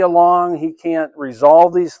move me along. He can't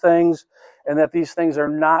resolve these things, and that these things are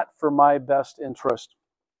not for my best interest.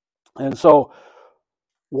 And so,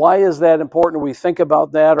 why is that important? We think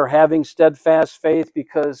about that, or having steadfast faith,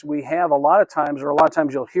 because we have a lot of times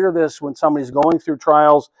you'll hear this when somebody's going through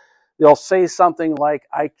trials. They'll say something like,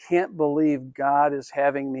 "I can't believe God is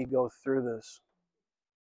having me go through this."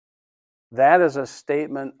 That is a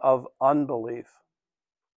statement of unbelief.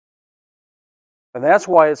 And that's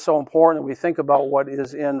why it's so important that we think about what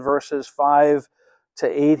is in verses 5 to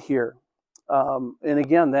 8 here. And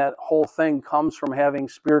again, that whole thing comes from having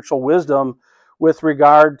spiritual wisdom with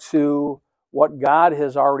regard to what God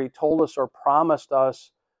has already told us or promised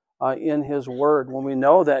us in His Word. When we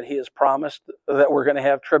know that He has promised that we're going to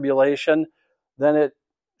have tribulation, then it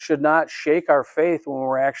should not shake our faith when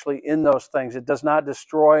we're actually in those things. It does not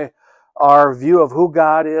destroy our view of who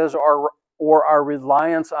God is or our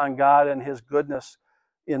reliance on God and His goodness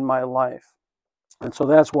in my life. And so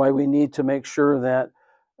that's why we need to make sure that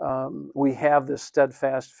we have this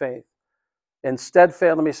steadfast faith. And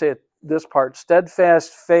steadfast, let me say it this part,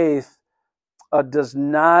 steadfast faith does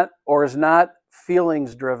not or is not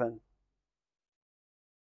feelings driven.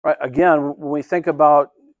 Right? Again, when we think about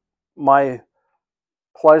my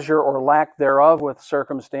pleasure or lack thereof with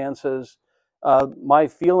circumstances, my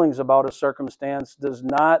feelings about a circumstance does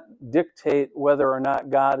not dictate whether or not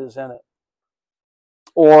God is in it,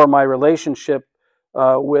 or my relationship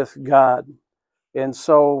with God. And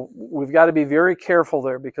so we've got to be very careful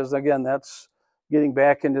there, because again, that's getting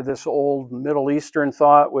back into this old Middle Eastern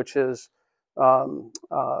thought, which is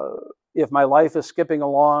if my life is skipping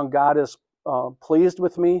along, God is pleased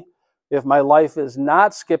with me. If my life is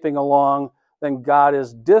not skipping along, then God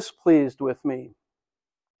is displeased with me.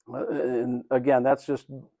 And again, that's just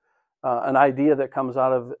an idea that comes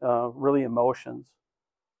out of really emotions.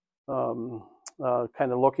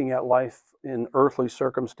 Kind of looking at life in earthly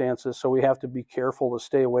circumstances, so we have to be careful to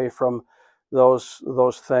stay away from those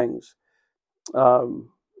things.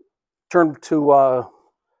 Turn to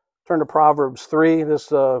Proverbs 3.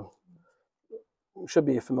 This should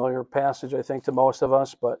be a familiar passage, I think, to most of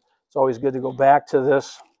us, but it's always good to go back to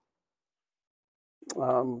this.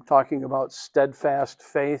 Talking about steadfast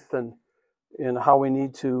faith and how we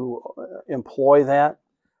need to employ that.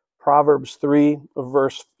 Proverbs 3,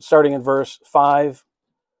 starting in verse 5.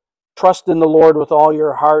 Trust in the Lord with all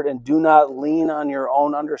your heart, and do not lean on your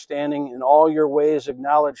own understanding. In all your ways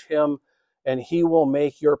acknowledge Him, and He will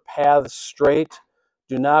make your paths straight.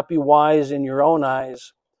 Do not be wise in your own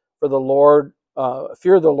eyes, for the Lord,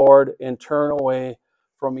 fear the Lord, and turn away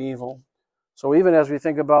from evil. So even as we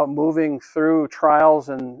think about moving through trials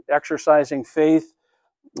and exercising faith,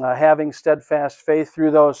 having steadfast faith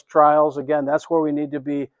through those trials, again, that's where we need to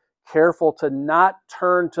be careful to not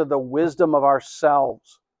turn to the wisdom of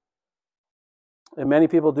ourselves. And many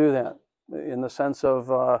people do that in the sense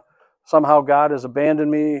of somehow God has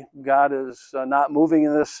abandoned me, God is not moving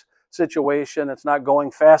in this situation, it's not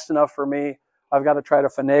going fast enough for me, I've got to try to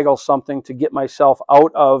finagle something to get myself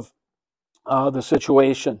out of the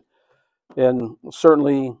situation. And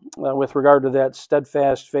certainly with regard to that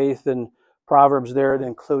steadfast faith in Proverbs there, it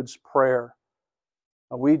includes prayer.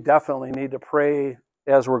 We definitely need to pray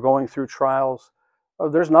as we're going through trials.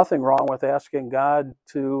 There's nothing wrong with asking God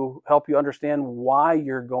to help you understand why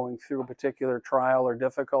you're going through a particular trial or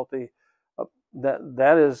difficulty.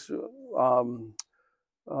 That is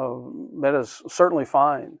certainly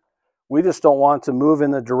fine. We just don't want to move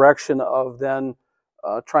in the direction of then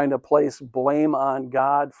trying to place blame on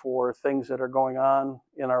God for things that are going on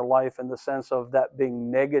in our life, in the sense of that being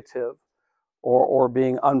negative or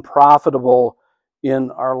being unprofitable in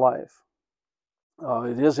our life.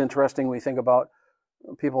 It is interesting,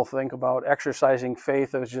 people think about exercising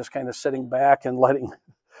faith as just kind of sitting back and letting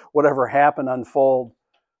whatever happen unfold.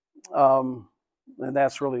 And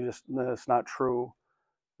that's not true.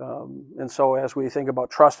 And so as we think about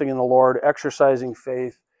trusting in the Lord, exercising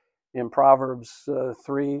faith, in Proverbs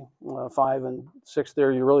 3, 5, and 6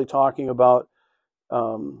 there, you're really talking about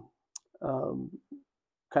kind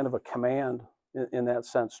of a command in that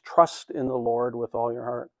sense. Trust in the Lord with all your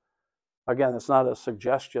heart. Again, it's not a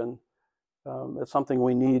suggestion. It's something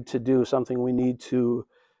we need to do, something we need to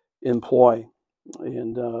employ.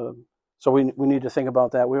 And so we need to think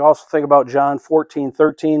about that. We also think about John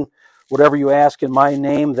 14:13. Whatever you ask in my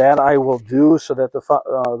name, that I will do, so that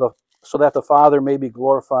the Father may be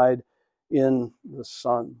glorified in the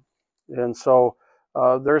Son. And so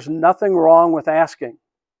There's nothing wrong with asking.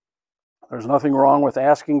 There's nothing wrong with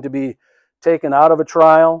asking to be taken out of a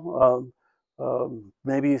trial.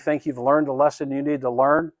 Maybe you think you've learned the lesson you need to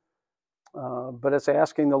learn, but it's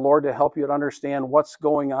asking the Lord to help you to understand what's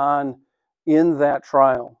going on in that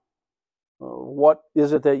trial. What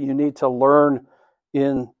is it that you need to learn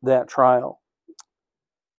in that trial?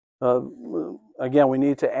 Again, we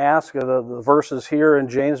need to ask. The verses here in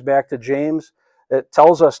James, back to James, it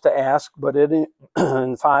tells us to ask, but in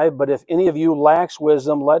 5, but if any of you lacks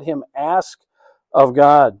wisdom, let him ask of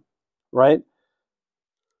God, right?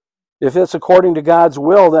 If it's according to God's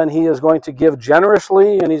will, then he is going to give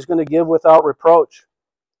generously and he's going to give without reproach.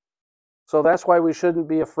 So that's why we shouldn't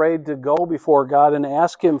be afraid to go before God and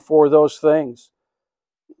ask him for those things.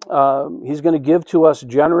 He's going to give to us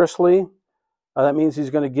generously. That means he's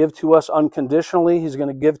going to give to us unconditionally. He's going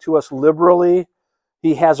to give to us liberally.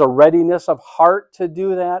 He has a readiness of heart to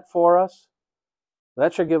do that for us.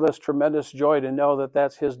 That should give us tremendous joy to know that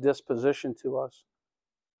that's his disposition to us.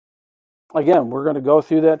 Again, we're going to go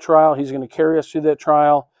through that trial. He's going to carry us through that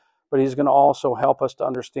trial, but he's going to also help us to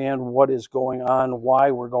understand what is going on, why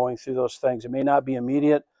we're going through those things. It may not be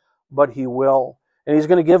immediate, but he will. And he's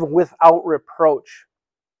going to give without reproach.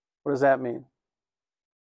 What does that mean?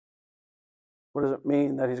 What does it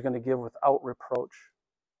mean that he's going to give without reproach?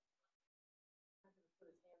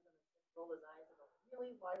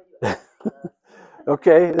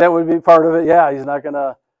 Okay, that would be part of it. Yeah, he's not going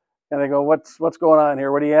to go, what's going on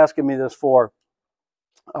here? What are you asking me this for?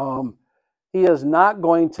 He is not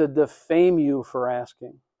going to defame you for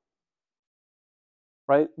asking.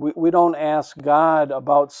 Right? We don't ask God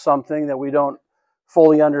about something that we don't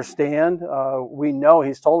fully understand. We know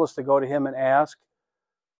he's told us to go to him and ask.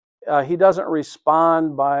 He doesn't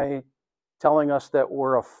respond by telling us that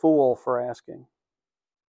we're a fool for asking.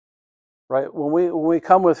 Right? When we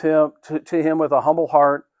come with him to him with a humble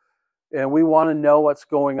heart and we want to know what's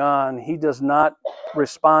going on, he does not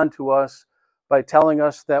respond to us by telling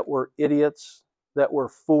us that we're idiots, that we're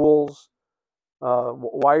fools.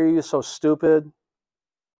 Why are you so stupid?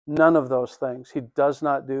 None of those things. He does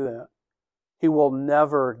not do that. He will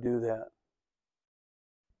never do that.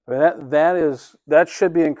 That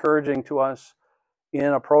should be encouraging to us in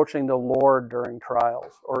approaching the Lord during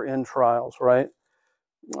trials or in trials, right?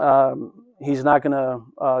 He's not going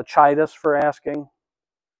to chide us for asking.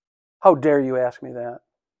 How dare you ask me that,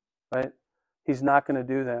 right? He's not going to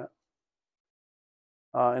do that.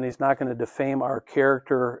 And he's not going to defame our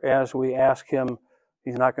character as we ask him.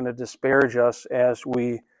 He's not going to disparage us as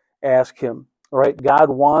we ask him. All right? God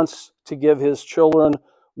wants to give his children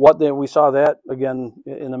we saw that again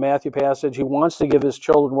in the Matthew passage. He wants to give his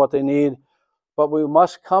children what they need, but we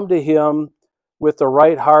must come to him with the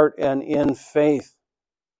right heart and in faith.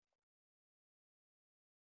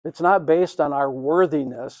 It's not based on our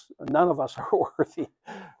worthiness. None of us are worthy,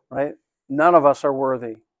 right? None of us are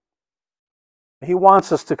worthy. He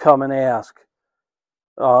wants us to come and ask.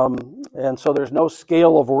 And so there's no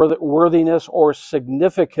scale of worthiness or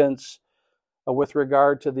significance with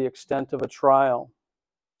regard to the extent of a trial.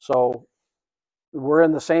 So we're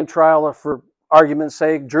in the same trial, for argument's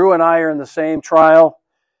sake. Drew and I are in the same trial,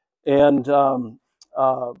 and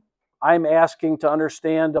I'm asking to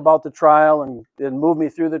understand about the trial and move me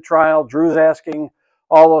through the trial. Drew's asking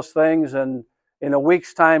all those things, and in a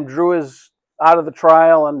week's time, Drew is out of the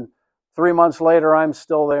trial, and 3 months later, I'm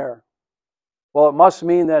still there. Well, it must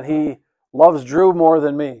mean that he loves Drew more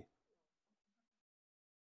than me.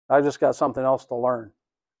 I just got something else to learn,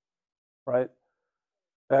 right?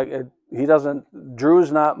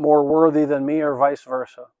 Drew's not more worthy than me or vice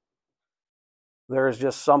versa. There's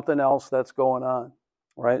just something else that's going on,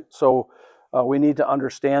 right? So we need to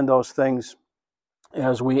understand those things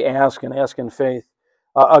as we ask and ask in faith.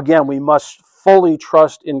 Again, we must fully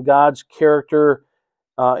trust in God's character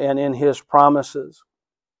and in his promises.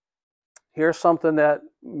 Here's something that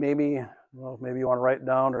maybe you want to write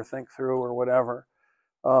down or think through or whatever.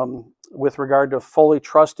 With regard to fully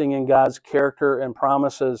trusting in God's character and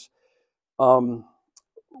promises,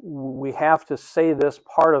 we have to say this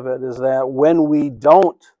part of it is that when we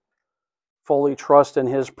don't fully trust in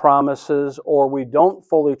his promises or we don't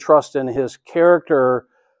fully trust in his character,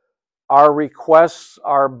 our requests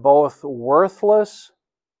are both worthless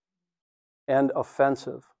and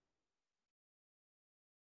offensive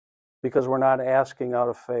because we're not asking out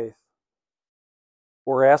of faith.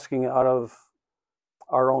 We're asking out of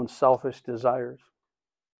our own selfish desires.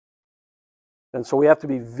 And so we have to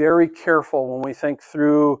be very careful when we think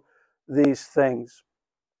through these things.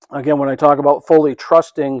 Again, when I talk about fully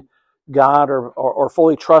trusting God or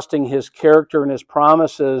fully trusting his character and his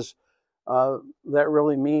promises, that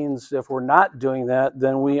really means if we're not doing that,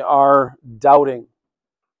 then we are doubting.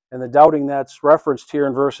 And the doubting that's referenced here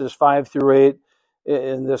in verses 5 through 8,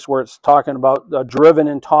 in this where it's talking about driven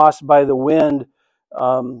and tossed by the wind,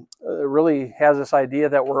 it really has this idea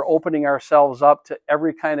that we're opening ourselves up to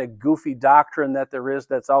every kind of goofy doctrine that there is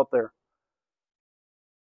that's out there.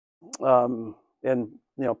 And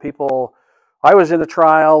people, I was in a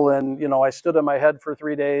trial, and I stood on my head for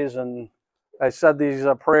 3 days, and I said these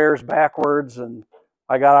prayers backwards, and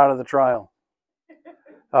I got out of the trial.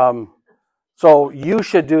 So you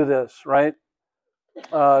should do this, right?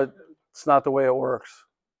 It's not the way it works.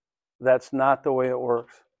 That's not the way it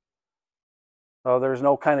works. There's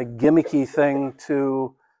no kind of gimmicky thing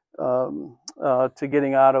to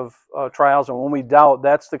getting out of trials. And when we doubt,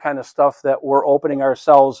 that's the kind of stuff that we're opening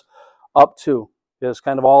ourselves up to, is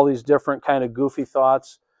kind of all these different kind of goofy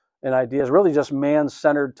thoughts and ideas, really just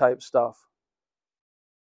man-centered type stuff.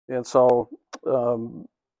 And so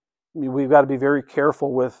we've got to be very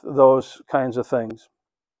careful with those kinds of things.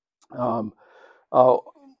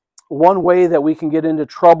 One way that we can get into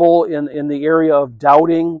trouble in the area of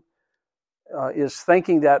doubting is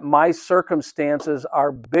thinking that my circumstances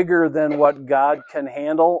are bigger than what God can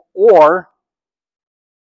handle, or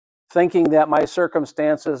thinking that my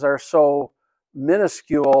circumstances are so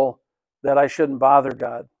minuscule that I shouldn't bother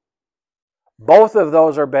God. Both of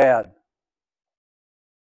those are bad.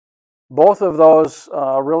 Both of those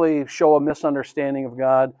really show a misunderstanding of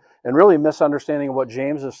God, and really a misunderstanding of what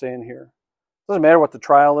James is saying here. It doesn't matter what the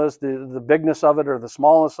trial is, the bigness of it or the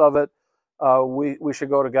smallness of it. We should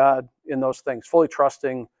go to God in those things, fully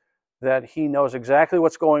trusting that He knows exactly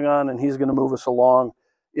what's going on and He's going to move us along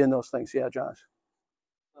in those things. Yeah, Josh.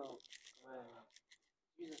 So when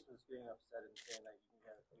Jesus was getting upset and saying that you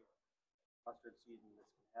can have a mustard seed and this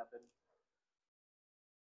can happen,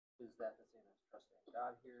 is that the same as trusting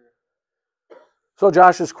God here? So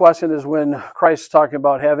Josh's question is, when Christ is talking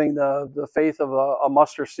about having the faith of a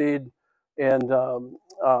mustard seed, and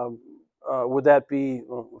would that be,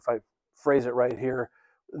 if I phrase it right here,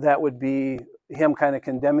 that would be Him kind of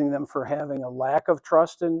condemning them for having a lack of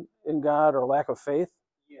trust in God or lack of faith?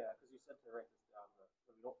 Yeah, because you said to write this down, that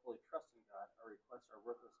we don't fully trust in God, our requests are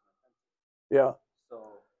worthless and offensive. Yeah.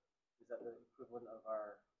 So is that the equivalent of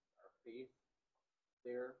our faith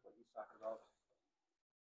there, what he's talking about?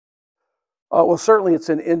 Well, certainly it's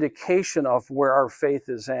an indication of where our faith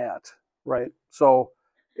is at, right? So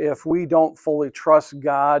if we don't fully trust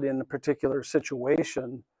God in a particular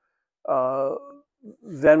situation,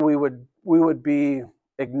 then we would be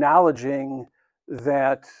acknowledging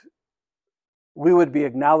that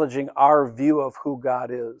our view of who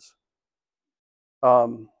God is.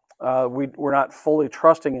 We're not fully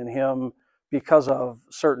trusting in Him because of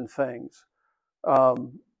certain things.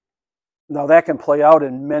 Now that can play out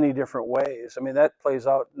in many different ways. I mean, that plays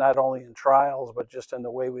out not only in trials, but just in the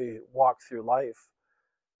way we walk through life.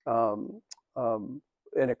 And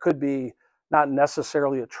it could be not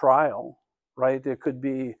necessarily a trial, right? It could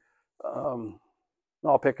be,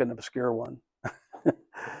 I'll pick an obscure one.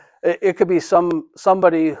 It could be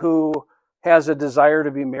somebody who has a desire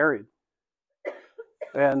to be married,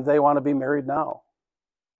 and they want to be married now.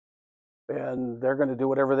 And they're going to do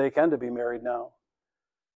whatever they can to be married now.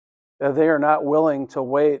 They are not willing to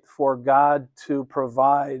wait for God to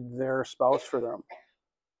provide their spouse for them.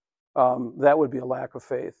 That would be a lack of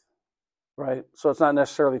faith, right? So it's not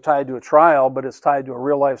necessarily tied to a trial, but it's tied to a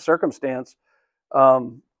real life circumstance. I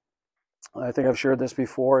think I've shared this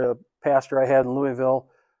before. A pastor I had in Louisville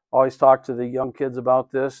always talked to the young kids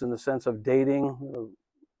about this in the sense of dating.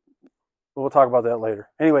 We'll talk about that later.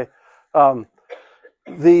 Anyway,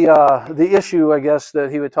 the issue, I guess, that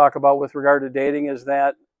he would talk about with regard to dating is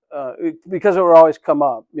that because it would always come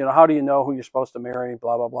up, how do you know who you're supposed to marry,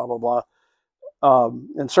 blah, blah, blah, blah, blah.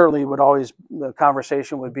 And certainly the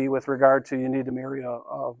conversation would be with regard to you need to marry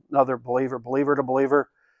another believer to believer.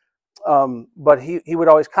 But he would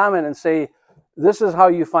always comment and say, this is how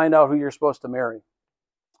you find out who you're supposed to marry.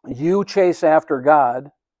 You chase after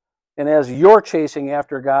God, and as you're chasing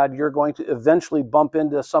after God, you're going to eventually bump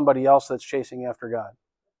into somebody else that's chasing after God.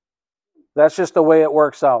 That's just the way it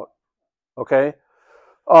works out. Okay?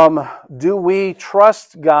 Do we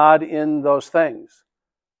trust God in those things?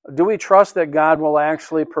 Do we trust that God will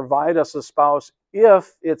actually provide us a spouse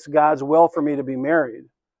if it's God's will for me to be married?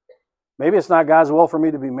 Maybe it's not God's will for me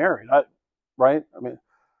to be married, right? I mean,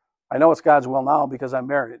 I know it's God's will now because I'm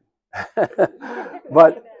married.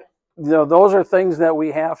 But those are things that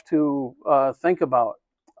we have to think about.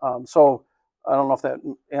 So I don't know if that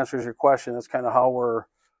answers your question. It's kind of how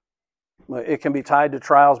it can be tied to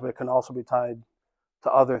trials, but it can also be tied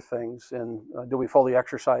other things, and do we fully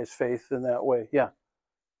exercise faith in that way? Yeah.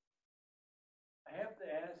 I have to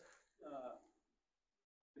ask,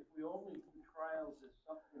 if we only view trials as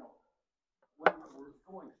something, when we're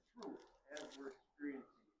going through it, as we're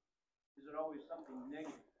experiencing it, is it always something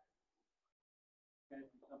negative? Can it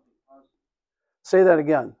be something positive? Say that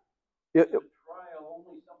again. Is a trial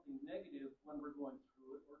only something negative when we're going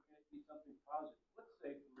through it, or can it be something positive? Let's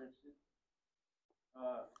say, for instance,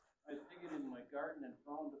 I was digging in my garden and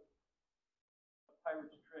found a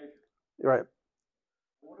pirate's treasure. Right.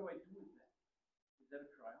 What do I do with that? Is that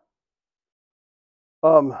a trial?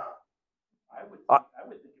 I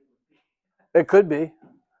would think it would be. It could be.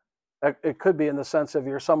 It could be in the sense of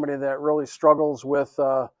you're somebody that really struggles with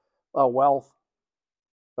wealth.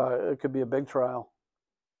 It could be a big trial.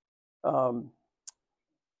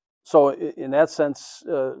 So in that sense,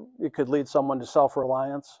 it could lead someone to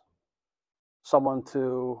self-reliance, someone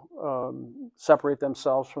to separate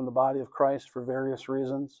themselves from the body of Christ for various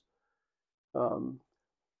reasons.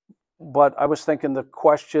 But I was thinking the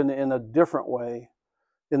question in a different way,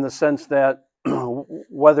 in the sense that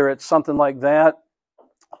whether it's something like that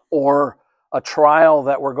or a trial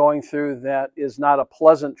that we're going through that is not a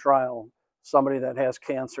pleasant trial, somebody that has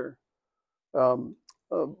cancer.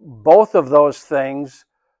 Both of those things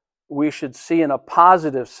we should see in a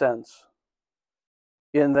positive sense,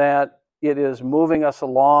 in that it is moving us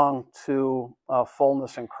along to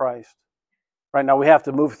fullness in Christ. Right now we have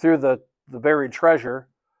to move through the buried treasure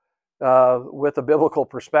with a biblical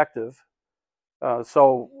perspective.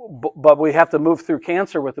 But we have to move through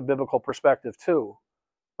cancer with a biblical perspective too,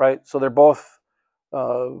 right? So they're both,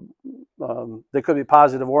 they could be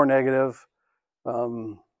positive or negative.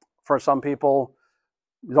 For some people,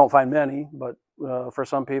 you don't find many, but for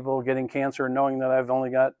some people, getting cancer and knowing that I've only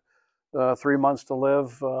got 3 months to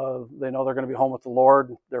live, they know they're going to be home with the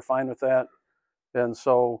Lord. They're fine with that. And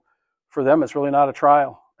so for them, it's really not a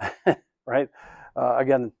trial, right?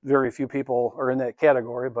 Again, very few people are in that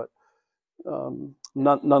category, but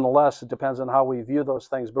nonetheless, it depends on how we view those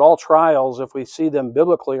things. But all trials, if we see them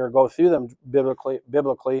biblically or go through them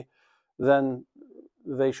biblically, then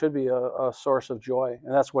they should be a source of joy.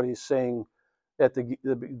 And that's what he's saying at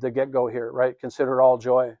the get-go here, right? Consider it all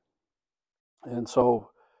joy. And so,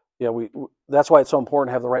 yeah, that's why it's so important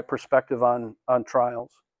to have the right perspective on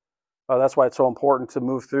trials. That's why it's so important to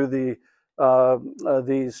move through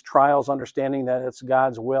these trials, understanding that it's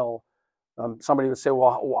God's will. Somebody would say,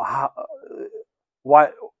 well, why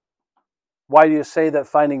do you say that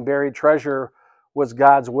finding buried treasure was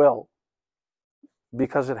God's will?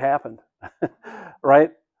 Because it happened, right?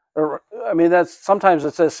 I mean, sometimes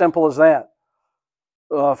it's as simple as that.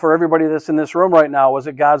 For everybody that's in this room right now, was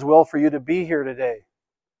it God's will for you to be here today?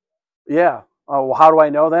 Yeah. Well, how do I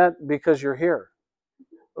know that? Because you're here,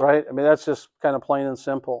 right? I mean, that's just kind of plain and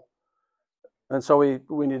simple. And so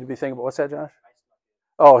we need to be thinking about, what's that, Josh?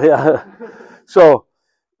 Oh, yeah. So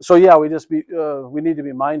yeah, we need to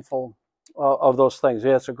be mindful of those things.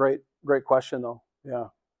 Yeah, it's a great question though. Yeah,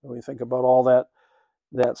 when we think about all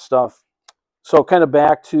that stuff. So kind of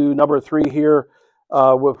back to number 3 here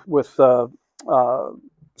with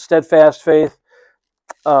steadfast faith.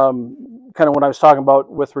 Kind of what I was talking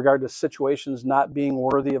about with regard to situations not being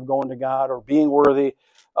worthy of going to God or being worthy.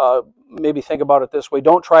 Maybe think about it this way.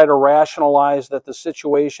 Don't try to rationalize that the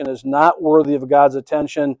situation is not worthy of God's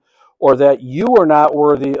attention or that you are not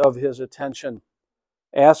worthy of His attention.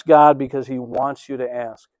 Ask God because He wants you to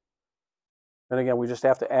ask. And again, we just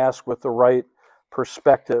have to ask with the right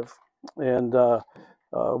perspective. And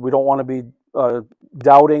we don't want to be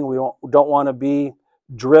doubting. We don't want to be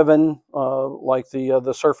driven like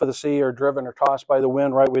the surf of the sea, or driven or tossed by the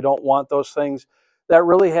wind, right? We don't want those things. That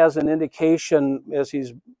really has an indication, as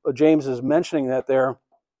James is mentioning that there.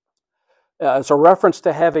 It's a reference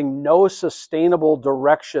to having no sustainable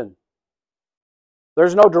direction.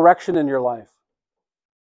 There's no direction in your life.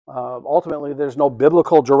 Ultimately, there's no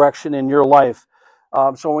biblical direction in your life.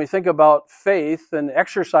 So when we think about faith and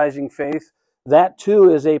exercising faith, that too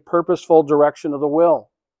is a purposeful direction of the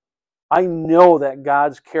will. I know that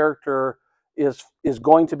God's character is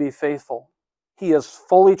going to be faithful. He is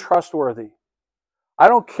fully trustworthy. I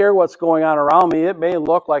don't care what's going on around me. It may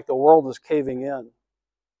look like the world is caving in.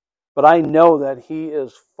 But I know that He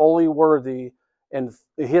is fully worthy, and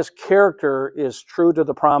His character is true to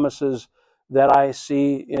the promises that I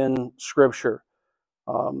see in Scripture.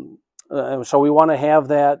 And so we want to have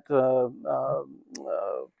that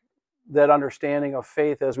understanding of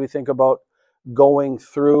faith as we think about going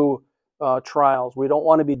through trials. We don't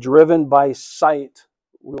want to be driven by sight.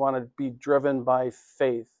 We want to be driven by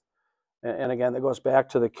faith. And again, that goes back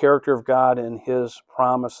to the character of God and His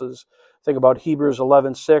promises. Think about Hebrews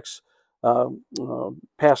 11:6.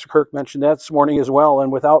 Pastor Kirk mentioned that this morning as well.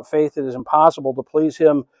 And without faith it is impossible to please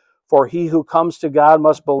him, for he who comes to God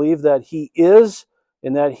must believe that he is,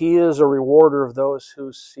 and that he is a rewarder of those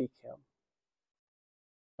who seek him.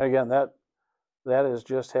 Again, that is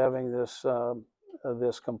just having this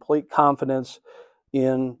complete confidence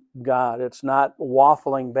in God. It's not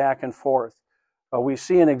waffling back and forth. We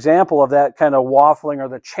see an example of that kind of waffling, or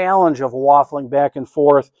the challenge of waffling back and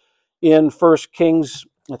forth, in 1 Kings.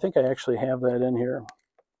 I think I actually have that in here.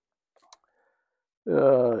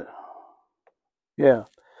 1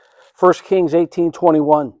 Kings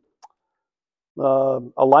 18:21.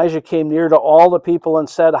 Elijah came near to all the people and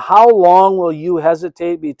said, "How long will you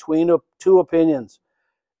hesitate between two opinions?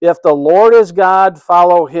 If the Lord is God,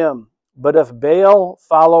 follow him. But if Baal,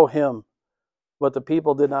 follow him." But the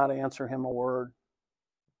people did not answer him a word.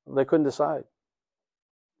 They couldn't decide.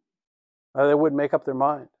 They wouldn't make up their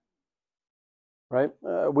mind. Right?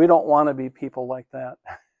 We don't want to be people like that.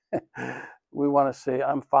 We want to say,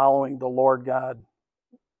 I'm following the Lord God.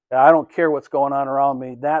 I don't care what's going on around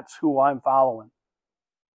me. That's who I'm following,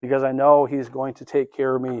 because I know he's going to take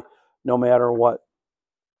care of me no matter what.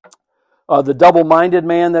 The double-minded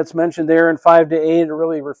man that's mentioned there in 5-8, it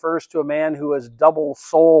really refers to a man who is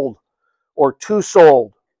double-souled or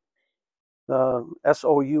two-souled.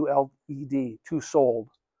 S-O-U-L-E-D, two-souled.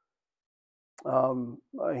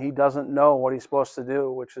 He doesn't know what he's supposed to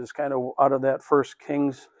do, which is kind of out of that 1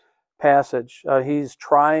 Kings passage. He's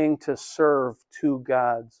trying to serve two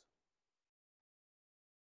gods.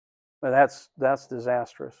 And that's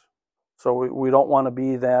disastrous. So we don't want to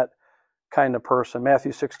be that kind of person.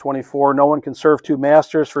 Matthew 6:24, no one can serve two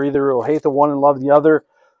masters, for either he will hate the one and love the other,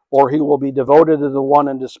 or he will be devoted to the one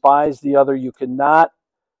and despise the other. You cannot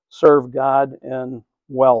serve God and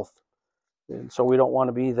wealth. And so we don't want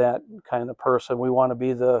to be that kind of person. We want to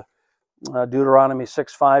be the Deuteronomy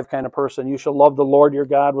 6:5 kind of person. You shall love the Lord your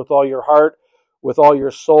God with all your heart, with all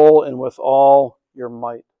your soul, and with all your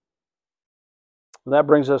might. And that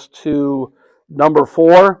brings us to number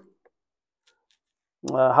 4.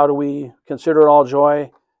 How do we consider it all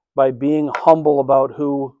joy? By being humble about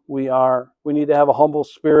who we are. We need to have a humble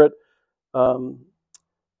spirit. In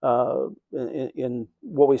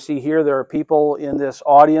what we see here, there are people in this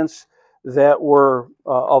audience that were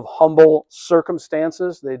of humble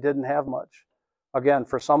circumstances. They didn't have much. Again,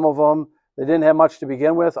 for some of them, they didn't have much to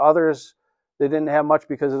begin with. Others, they didn't have much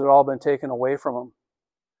because it had all been taken away from them.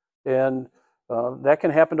 And that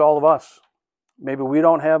can happen to all of us. Maybe we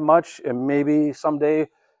don't have much, and maybe someday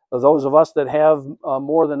those of us that have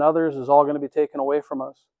more than others is all going to be taken away from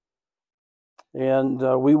us. And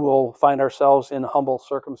we will find ourselves in humble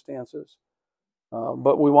circumstances.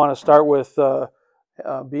 But we want to start with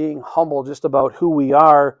being humble just about who we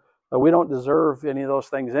are. We don't deserve any of those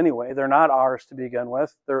things anyway. They're not ours to begin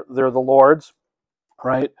with. They're the Lord's,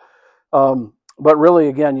 right? But really,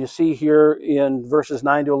 again, you see here in verses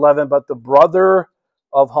 9-11, but the brother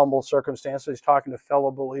of humble circumstances, he's talking to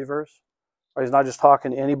fellow believers. Right? He's not just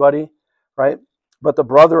talking to anybody, right? But the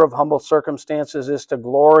brother of humble circumstances is to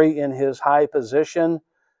glory in his high position,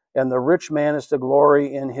 and the rich man is to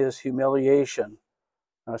glory in his humiliation.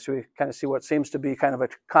 So we kind of see what seems to be kind of a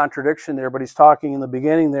contradiction there, but he's talking in the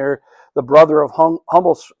beginning there, the brother of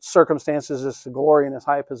humble circumstances is to glory in his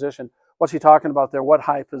high position. What's he talking about there? What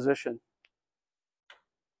high position?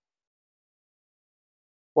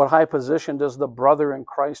 What high position does the brother in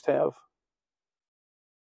Christ have?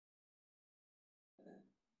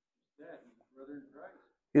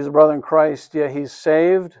 He's a brother in Christ. Yeah, he's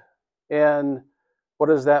saved. And what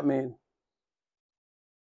does that mean?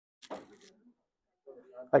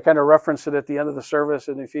 I kind of referenced it at the end of the service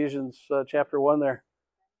in Ephesians chapter 1 there.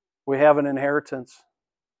 We have an inheritance.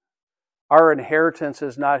 Our inheritance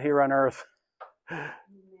is not here on earth.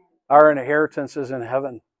 Our inheritance is in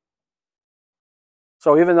heaven.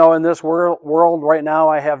 So even though in this world right now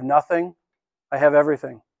I have nothing, I have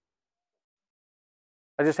everything.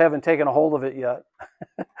 I just haven't taken a hold of it yet.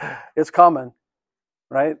 It's coming,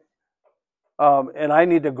 right? And I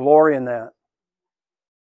need to glory in that.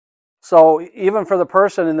 So even for the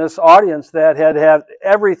person in this audience that had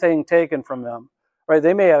everything taken from them, right?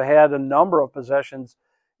 They may have had a number of possessions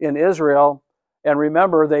in Israel, and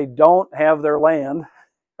remember, they don't have their land,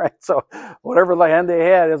 right? So whatever land they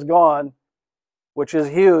had is gone, which is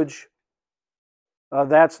huge.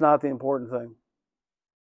 That's not the important thing.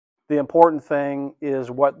 The important thing is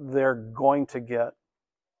what they're going to get,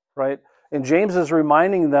 right? And James is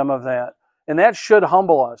reminding them of that. And that should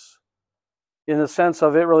humble us in the sense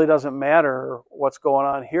of it really doesn't matter what's going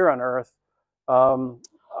on here on earth.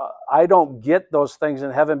 I don't get those things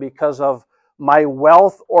in heaven because of my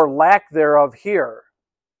wealth or lack thereof here.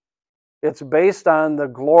 It's based on the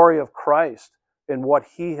glory of Christ and what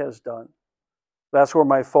He has done. That's where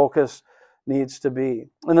my focus needs to be.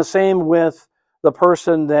 And the same with the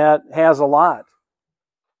person that has a lot.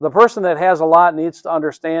 The person that has a lot needs to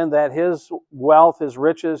understand that his wealth, his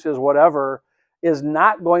riches, his whatever is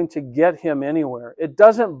not going to get him anywhere. It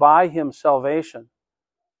doesn't buy him salvation.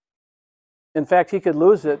 In fact, he could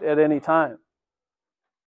lose it at any time.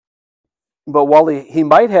 But while he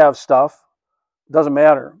might have stuff, it doesn't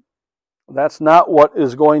matter. That's not what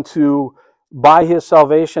is going to buy his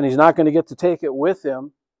salvation. He's not going to get to take it with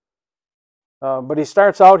him. But he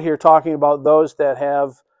starts out here talking about those that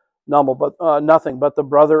have nothing, but the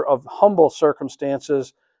brother of humble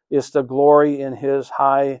circumstances is to glory in his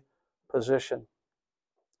high position.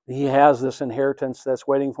 He has this inheritance that's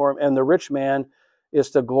waiting for him. And the rich man is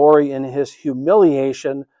to glory in his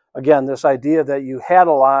humiliation. Again, this idea that you had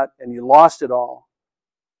a lot and you lost it all.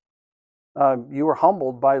 You were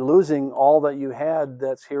humbled by losing all that you had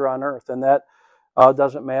that's here on earth. And that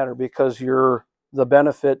doesn't matter because the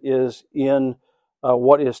benefit is in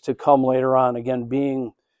what is to come later on. Again,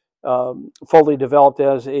 being fully developed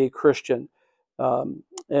as a Christian. And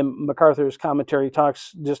MacArthur's commentary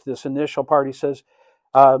talks, just this initial part, he says,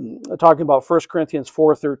 talking about 1 Corinthians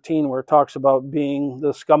 4:13, where it talks about being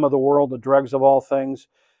the scum of the world, the dregs of all things.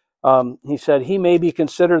 He said, he may be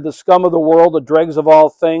considered the scum of the world, the dregs of all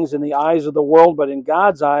things in the eyes of the world, but in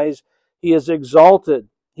God's eyes he is exalted.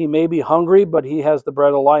 He may be hungry, but he has the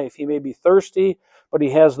bread of life. He may be thirsty, but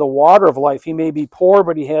he has the water of life. He may be poor,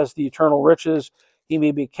 but he has the eternal riches. He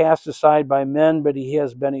may be cast aside by men, but he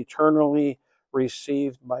has been eternally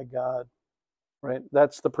received by God. Right?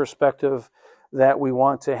 That's the perspective that we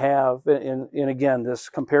want to have. And again, this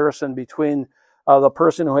comparison between the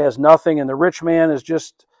person who has nothing and the rich man is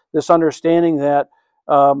just this understanding that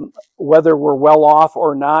whether we're well off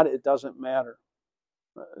or not, it doesn't matter.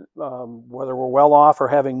 Whether we're well off or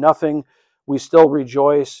having nothing, we still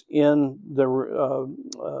rejoice in the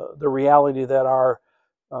reality that our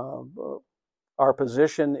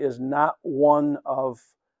position is not one of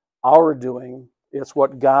our doing. It's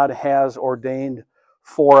what God has ordained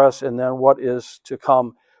for us and then what is to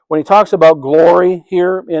come. When he talks about glory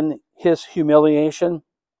here in his humiliation,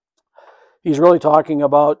 he's really talking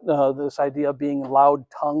about this idea of being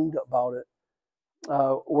loud-tongued about it.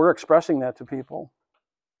 We're expressing that to people.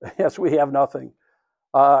 Yes, we have nothing.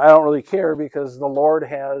 I don't really care because the Lord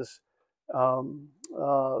has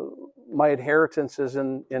my inheritance is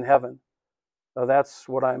in heaven. That's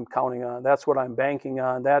what I'm counting on. That's what I'm banking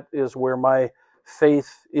on. That is where my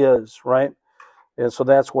faith is, right? And so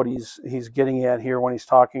that's what he's getting at here when he's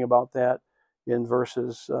talking about that in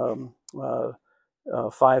verses 9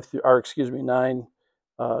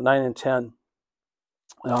 and 10.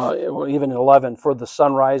 Even in 11, for the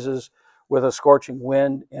sun rises with a scorching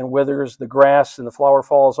wind and withers the grass and the flower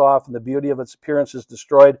falls off and the beauty of its appearance is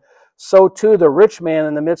destroyed. So too the rich man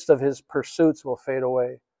in the midst of his pursuits will fade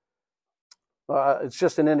away. It's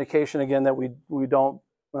just an indication again that we don't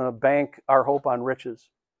bank our hope on riches.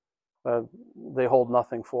 They hold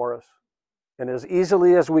nothing for us. And as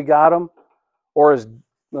easily as we got them, or as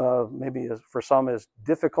maybe for some as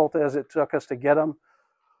difficult as it took us to get them,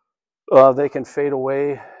 they can fade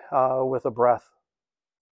away with a breath.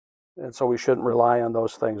 And so we shouldn't rely on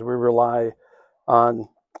those things. We rely on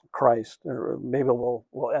Christ. Or maybe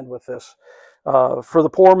we'll end with this. For the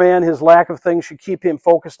poor man, his lack of things should keep him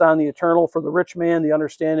focused on the eternal. For the rich man, the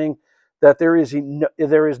understanding that there is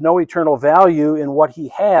no eternal value in what he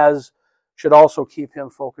has should also keep him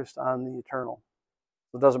focused on the eternal.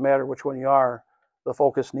 It doesn't matter which one you are. The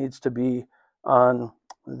focus needs to be on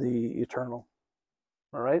the eternal.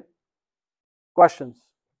 All right? Questions?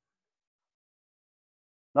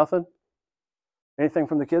 Nothing? Anything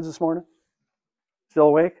from the kids this morning? Still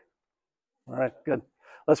awake? All right, good.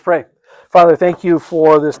 Let's pray. Father, thank you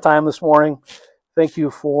for this time this morning. Thank you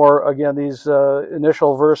for, again, these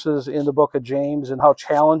initial verses in the book of James and how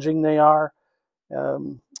challenging they are.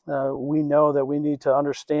 We know that we need to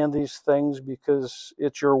understand these things because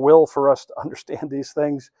it's your will for us to understand these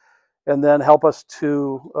things, and then help us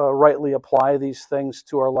to rightly apply these things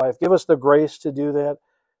to our life. Give us the grace to do that.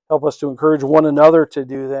 Help us to encourage one another to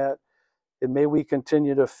do that. And may we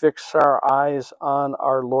continue to fix our eyes on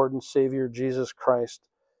our Lord and Savior, Jesus Christ.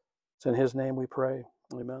 It's in his name we pray.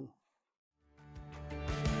 Amen.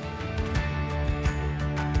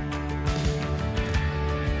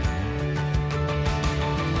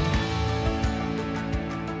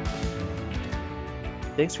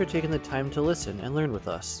 Thanks for taking the time to listen and learn with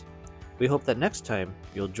us. We hope that next time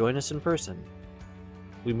you'll join us in person.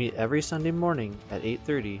 We meet every Sunday morning at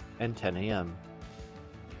 8:30 and 10 a.m.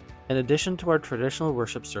 In addition to our traditional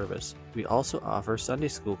worship service, we also offer Sunday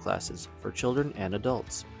school classes for children and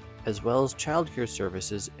adults, as well as childcare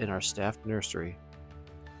services in our staffed nursery.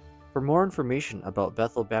 For more information about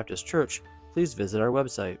Bethel Baptist Church, please visit our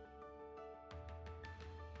website.